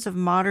dozens of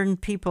modern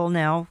people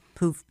now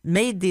who've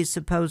made these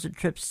supposed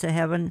trips to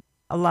heaven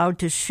allowed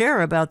to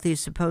share about these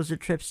supposed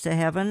trips to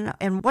heaven?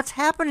 And what's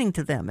happening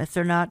to them if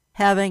they're not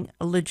having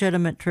a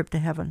legitimate trip to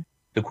heaven?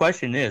 The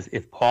question is,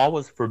 if Paul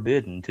was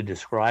forbidden to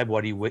describe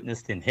what he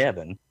witnessed in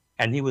heaven,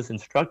 and he was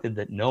instructed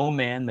that no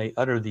man may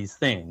utter these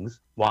things,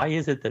 why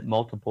is it that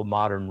multiple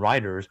modern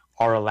writers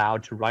are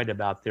allowed to write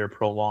about their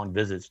prolonged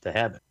visits to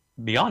heaven?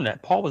 Beyond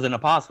that, Paul was an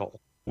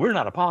apostle. We're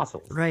not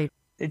apostles. Right.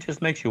 It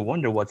just makes you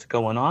wonder what's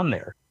going on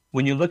there.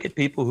 When you look at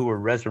people who were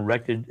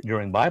resurrected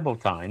during Bible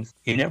times,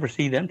 you never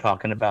see them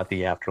talking about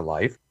the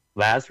afterlife.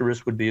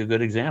 Lazarus would be a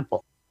good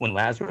example. When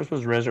Lazarus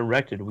was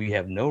resurrected, we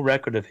have no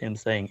record of him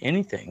saying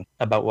anything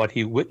about what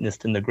he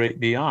witnessed in the great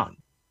beyond.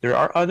 There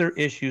are other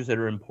issues that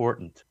are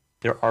important.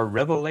 there are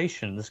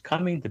revelations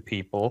coming to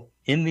people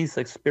in these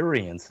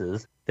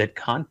experiences that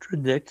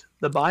contradict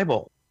the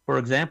Bible. For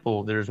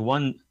example, there's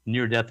one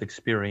near-death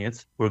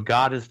experience where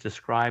God is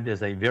described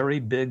as a very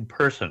big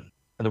person.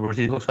 In other words,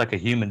 he looks like a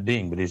human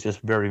being, but he's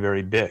just very,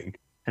 very big.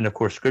 And of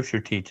course, Scripture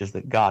teaches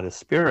that God is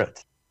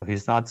spirit.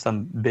 He's not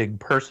some big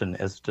person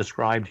as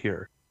described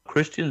here.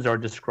 Christians are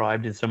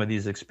described in some of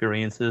these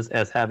experiences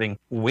as having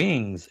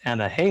wings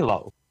and a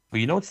halo. But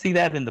you don't see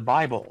that in the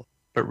Bible,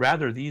 but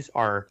rather these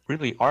are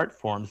really art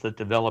forms that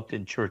developed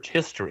in church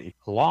history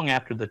long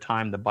after the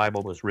time the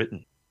Bible was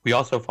written. We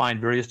also find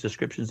various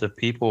descriptions of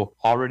people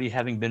already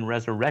having been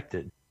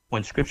resurrected,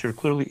 when Scripture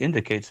clearly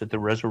indicates that the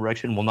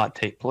resurrection will not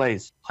take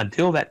place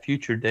until that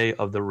future day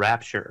of the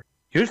rapture.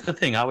 Here's the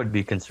thing I would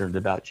be concerned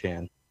about,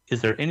 Jan. Is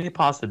there any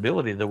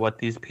possibility that what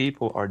these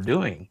people are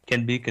doing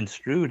can be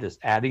construed as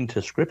adding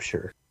to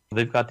Scripture?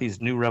 They've got these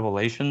new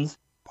revelations.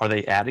 Are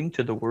they adding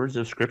to the words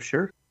of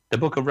Scripture? The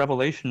book of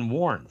Revelation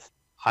warns,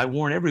 I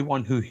warn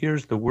everyone who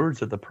hears the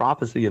words of the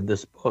prophecy of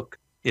this book.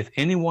 If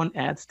anyone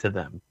adds to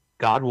them,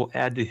 God will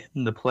add to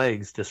him the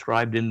plagues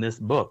described in this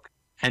book.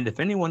 And if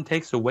anyone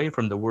takes away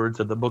from the words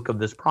of the book of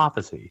this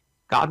prophecy,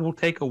 God will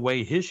take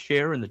away his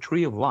share in the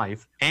tree of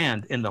life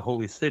and in the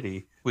holy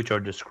city, which are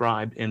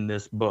described in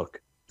this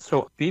book.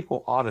 So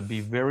people ought to be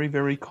very,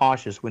 very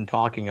cautious when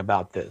talking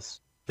about this.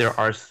 There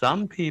are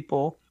some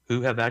people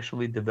who have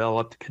actually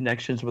developed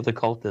connections with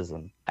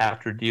occultism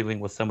after dealing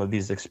with some of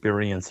these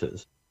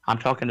experiences. I'm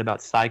talking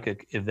about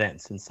psychic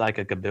events and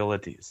psychic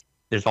abilities.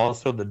 There's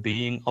also the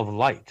being of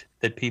light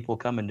that people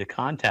come into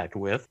contact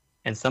with,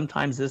 and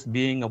sometimes this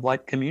being of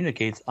light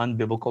communicates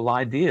unbiblical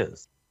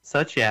ideas,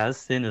 such as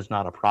sin is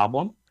not a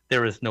problem,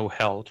 there is no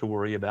hell to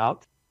worry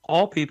about,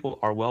 all people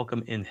are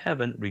welcome in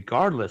heaven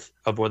regardless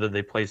of whether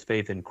they place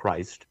faith in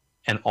Christ,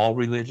 and all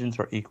religions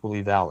are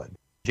equally valid.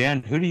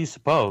 Jan, who do you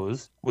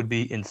suppose would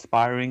be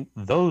inspiring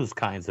those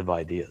kinds of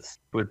ideas?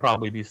 It would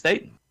probably be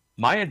Satan.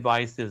 My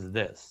advice is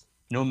this: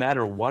 no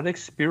matter what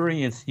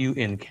experience you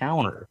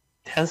encounter,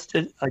 test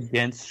it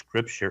against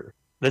Scripture.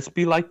 Let's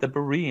be like the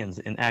Bereans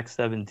in Acts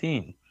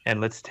 17, and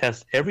let's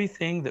test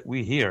everything that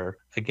we hear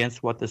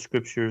against what the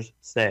Scriptures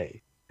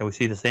say. And we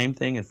see the same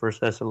thing in 1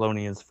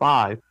 Thessalonians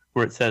 5,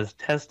 where it says,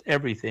 test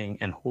everything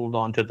and hold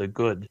on to the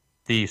good.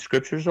 The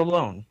Scriptures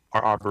alone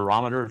are our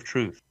barometer of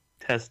truth.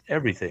 Test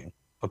everything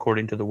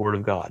according to the Word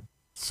of God.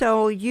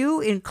 So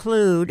you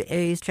include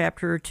a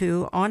chapter or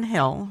two on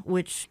hell,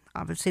 which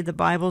obviously the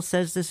Bible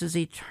says this is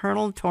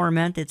eternal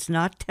torment. It's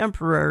not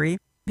temporary.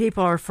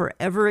 People are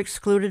forever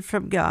excluded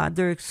from God.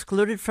 They're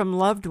excluded from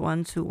loved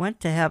ones who went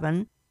to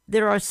heaven.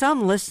 There are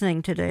some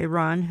listening today,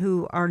 Ron,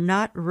 who are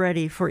not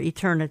ready for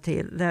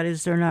eternity. That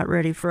is, they're not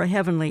ready for a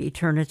heavenly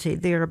eternity.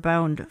 They are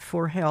bound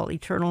for hell,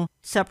 eternal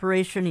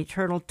separation,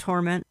 eternal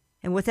torment.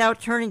 And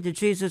without turning to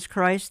Jesus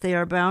Christ, they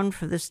are bound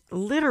for this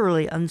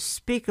literally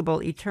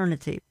unspeakable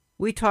eternity.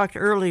 We talked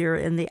earlier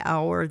in the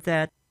hour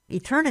that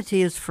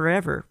eternity is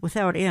forever,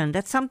 without end.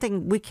 That's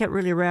something we can't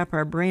really wrap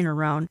our brain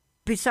around.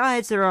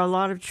 Besides, there are a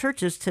lot of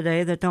churches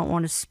today that don't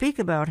want to speak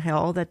about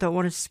hell, that don't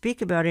want to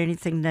speak about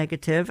anything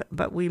negative,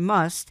 but we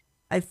must.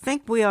 I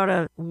think we ought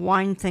to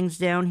wind things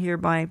down here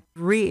by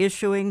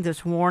reissuing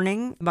this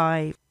warning,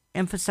 by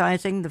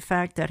emphasizing the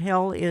fact that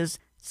hell is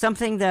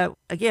something that,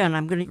 again,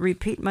 I'm going to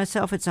repeat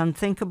myself, it's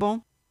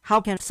unthinkable. How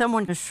can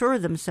someone assure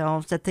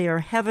themselves that they are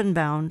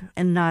heaven-bound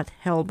and not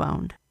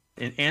hell-bound?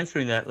 In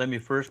answering that, let me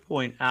first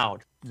point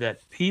out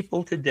that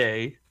people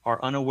today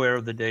are unaware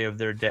of the day of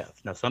their death.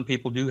 Now, some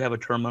people do have a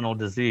terminal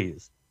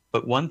disease,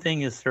 but one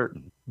thing is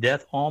certain: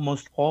 death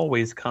almost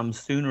always comes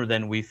sooner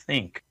than we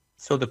think.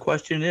 So the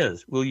question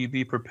is, will you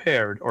be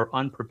prepared or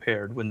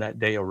unprepared when that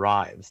day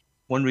arrives?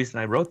 One reason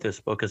I wrote this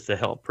book is to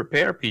help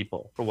prepare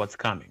people for what's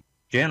coming.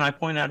 Jan, I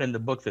point out in the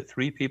book that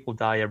 3 people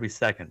die every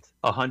second,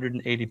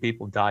 180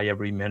 people die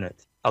every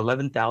minute,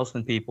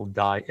 11,000 people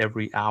die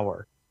every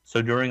hour.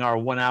 So during our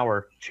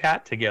 1-hour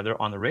chat together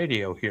on the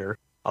radio here,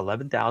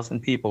 11,000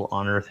 people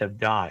on earth have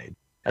died.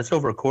 That's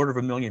over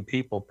 250,000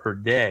 people per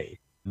day.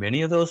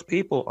 Many of those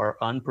people are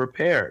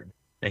unprepared.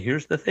 Now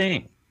here's the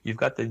thing. You've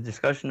got the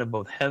discussion of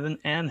both heaven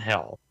and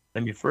hell.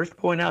 Let me first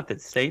point out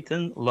that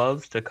Satan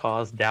loves to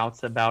cause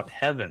doubts about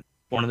heaven.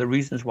 One of the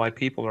reasons why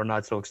people are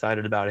not so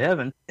excited about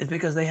heaven is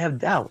because they have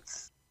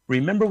doubts.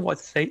 Remember what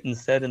Satan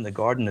said in the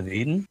Garden of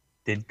Eden?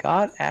 Did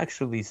God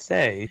actually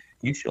say,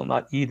 you shall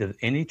not eat of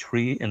any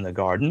tree in the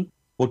garden?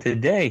 Well,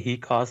 today he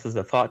causes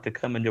a thought to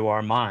come into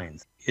our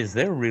minds. Is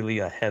there really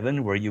a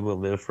heaven where you will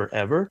live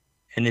forever?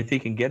 And if he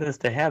can get us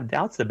to have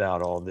doubts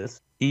about all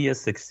this, he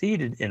has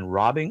succeeded in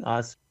robbing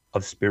us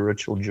of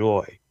spiritual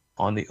joy.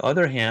 On the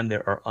other hand,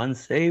 there are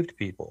unsaved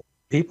people,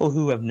 people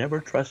who have never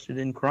trusted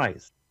in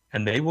Christ,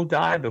 and they will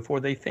die before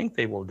they think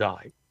they will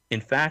die. In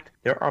fact,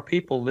 there are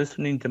people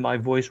listening to my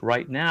voice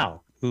right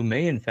now who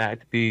may in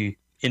fact be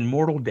in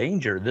mortal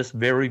danger this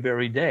very,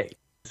 very day.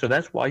 So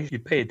that's why you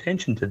should pay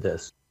attention to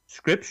this.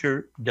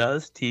 Scripture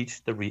does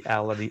teach the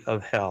reality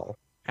of hell.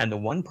 And the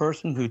one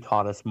person who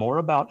taught us more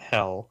about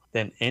hell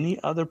than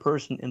any other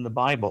person in the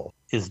Bible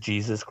is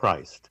Jesus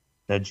Christ.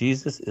 that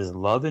Jesus is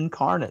love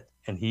incarnate,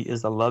 and he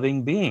is a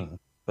loving being.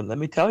 But let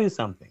me tell you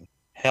something.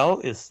 Hell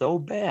is so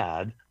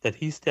bad that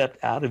he stepped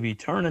out of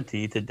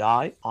eternity to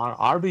die on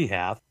our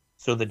behalf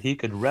so that he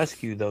could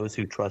rescue those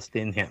who trust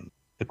in him.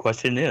 The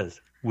question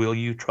is, will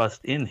you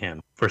trust in him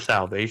for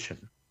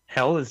salvation?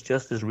 Hell is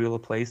just as real a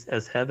place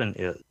as heaven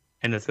is,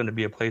 and it's going to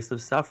be a place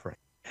of suffering.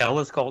 Hell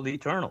is called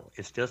eternal.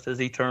 It's just as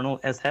eternal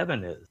as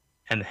heaven is.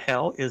 And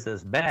hell is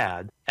as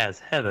bad as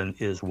heaven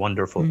is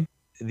wonderful.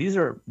 These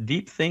are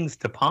deep things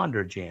to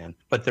ponder, Jan,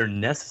 but they're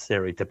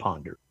necessary to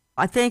ponder.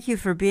 I thank you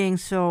for being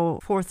so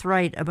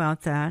forthright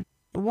about that.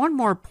 One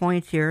more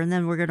point here, and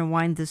then we're going to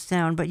wind this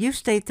down. But you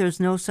state there's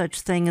no such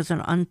thing as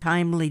an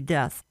untimely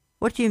death.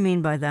 What do you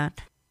mean by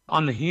that?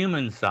 On the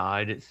human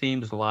side, it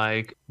seems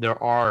like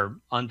there are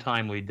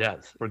untimely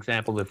deaths. For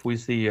example, if we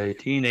see a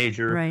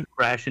teenager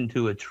crash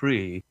into a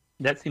tree,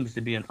 that seems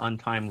to be an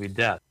untimely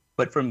death.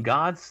 But from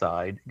God's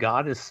side,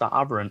 God is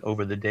sovereign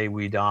over the day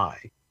we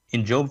die.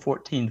 In Job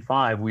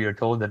 14:5, we are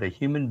told that a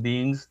human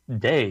being's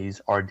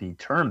days are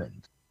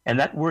determined. And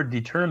that word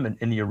determined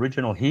in the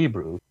original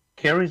Hebrew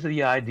carries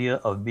the idea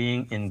of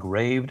being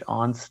engraved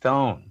on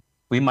stone.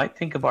 We might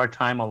think of our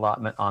time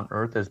allotment on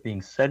earth as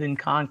being set in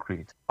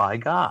concrete by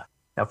God.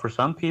 Now, for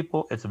some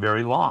people, it's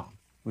very long.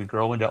 We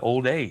grow into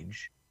old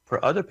age.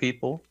 For other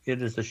people,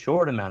 it is a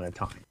short amount of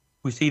time.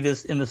 We see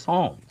this in the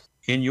Psalms.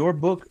 In your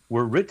book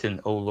were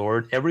written, O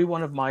Lord, every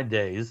one of my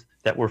days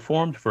that were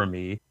formed for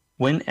me,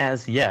 when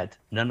as yet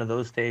none of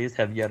those days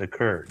have yet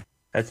occurred.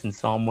 That's in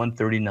Psalm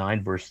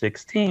 139, verse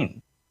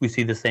 16. We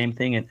see the same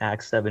thing in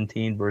Acts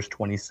 17, verse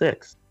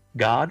 26.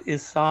 God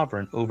is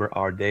sovereign over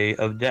our day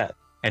of death,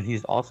 and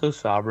he's also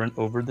sovereign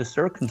over the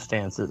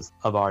circumstances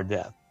of our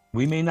death.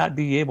 We may not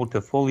be able to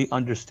fully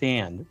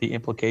understand the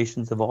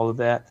implications of all of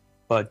that,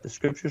 but the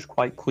scripture is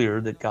quite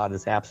clear that God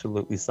is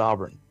absolutely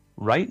sovereign.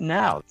 Right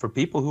now, for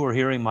people who are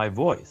hearing my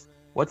voice,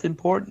 what's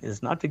important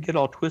is not to get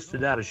all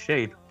twisted out of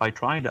shape by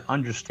trying to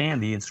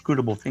understand the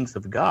inscrutable things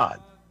of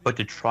God, but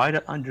to try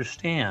to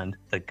understand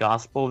the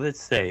gospel that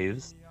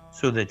saves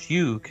so that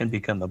you can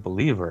become a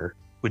believer,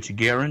 which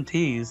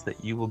guarantees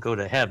that you will go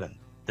to heaven,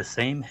 the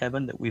same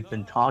heaven that we've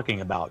been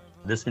talking about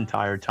this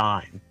entire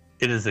time.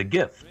 It is a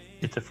gift.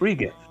 It's a free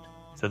gift.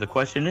 So the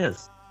question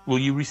is, will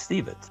you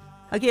receive it?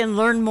 Again,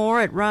 learn more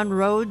at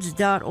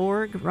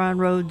ronrhodes.org,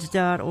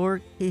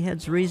 ronrhodes.org. He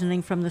heads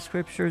Reasoning from the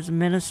Scriptures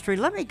ministry.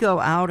 Let me go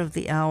out of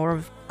the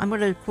hour. I'm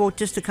going to quote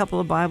just a couple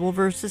of Bible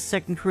verses,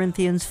 2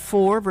 Corinthians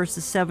 4,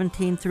 verses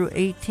 17 through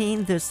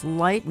 18. This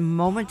light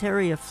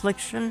momentary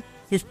affliction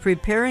is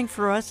preparing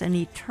for us an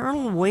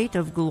eternal weight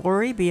of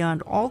glory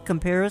beyond all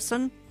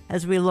comparison,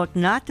 as we look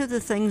not to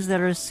the things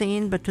that are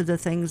seen, but to the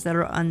things that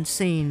are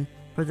unseen.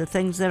 For the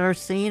things that are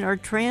seen are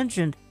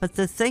transient, but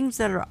the things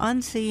that are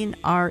unseen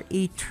are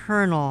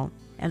eternal.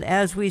 And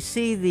as we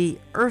see the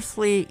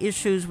earthly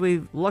issues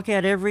we look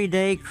at every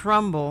day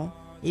crumble,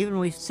 even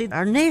we see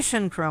our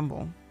nation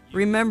crumble,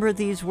 remember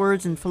these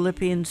words in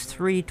Philippians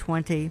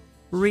 3:20.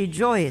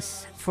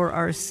 Rejoice, for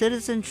our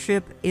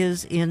citizenship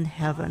is in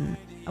heaven.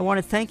 I want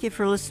to thank you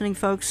for listening,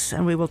 folks,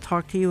 and we will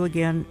talk to you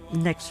again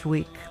next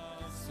week.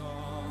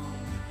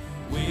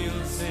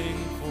 We'll sing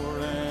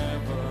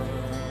forever.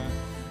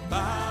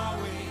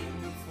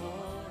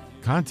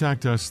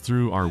 Contact us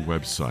through our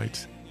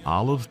website,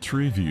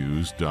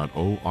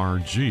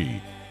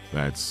 olivetreeviews.org.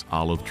 That's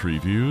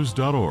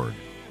olivetreeviews.org.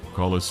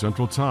 Call us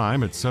Central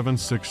Time at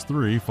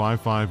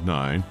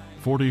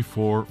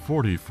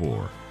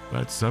 763-559-4444.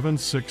 That's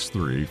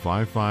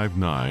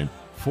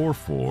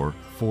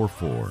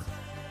 763-559-4444.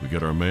 We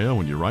get our mail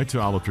when you write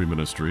to Olive Tree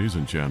Ministries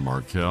in Jan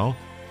Markell,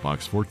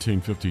 Box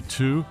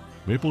 1452,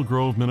 Maple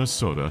Grove,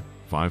 Minnesota,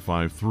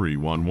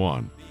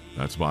 55311.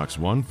 That's Box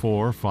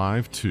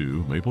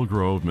 1452, Maple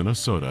Grove,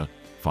 Minnesota,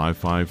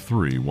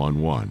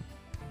 55311.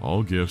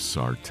 All gifts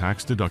are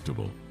tax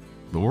deductible.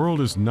 The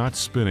world is not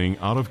spinning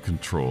out of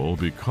control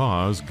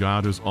because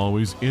God is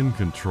always in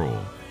control.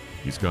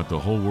 He's got the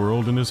whole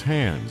world in his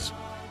hands.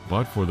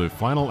 But for the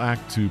final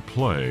act to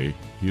play,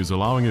 he is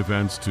allowing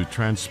events to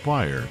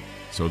transpire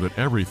so that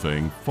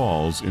everything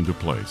falls into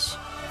place.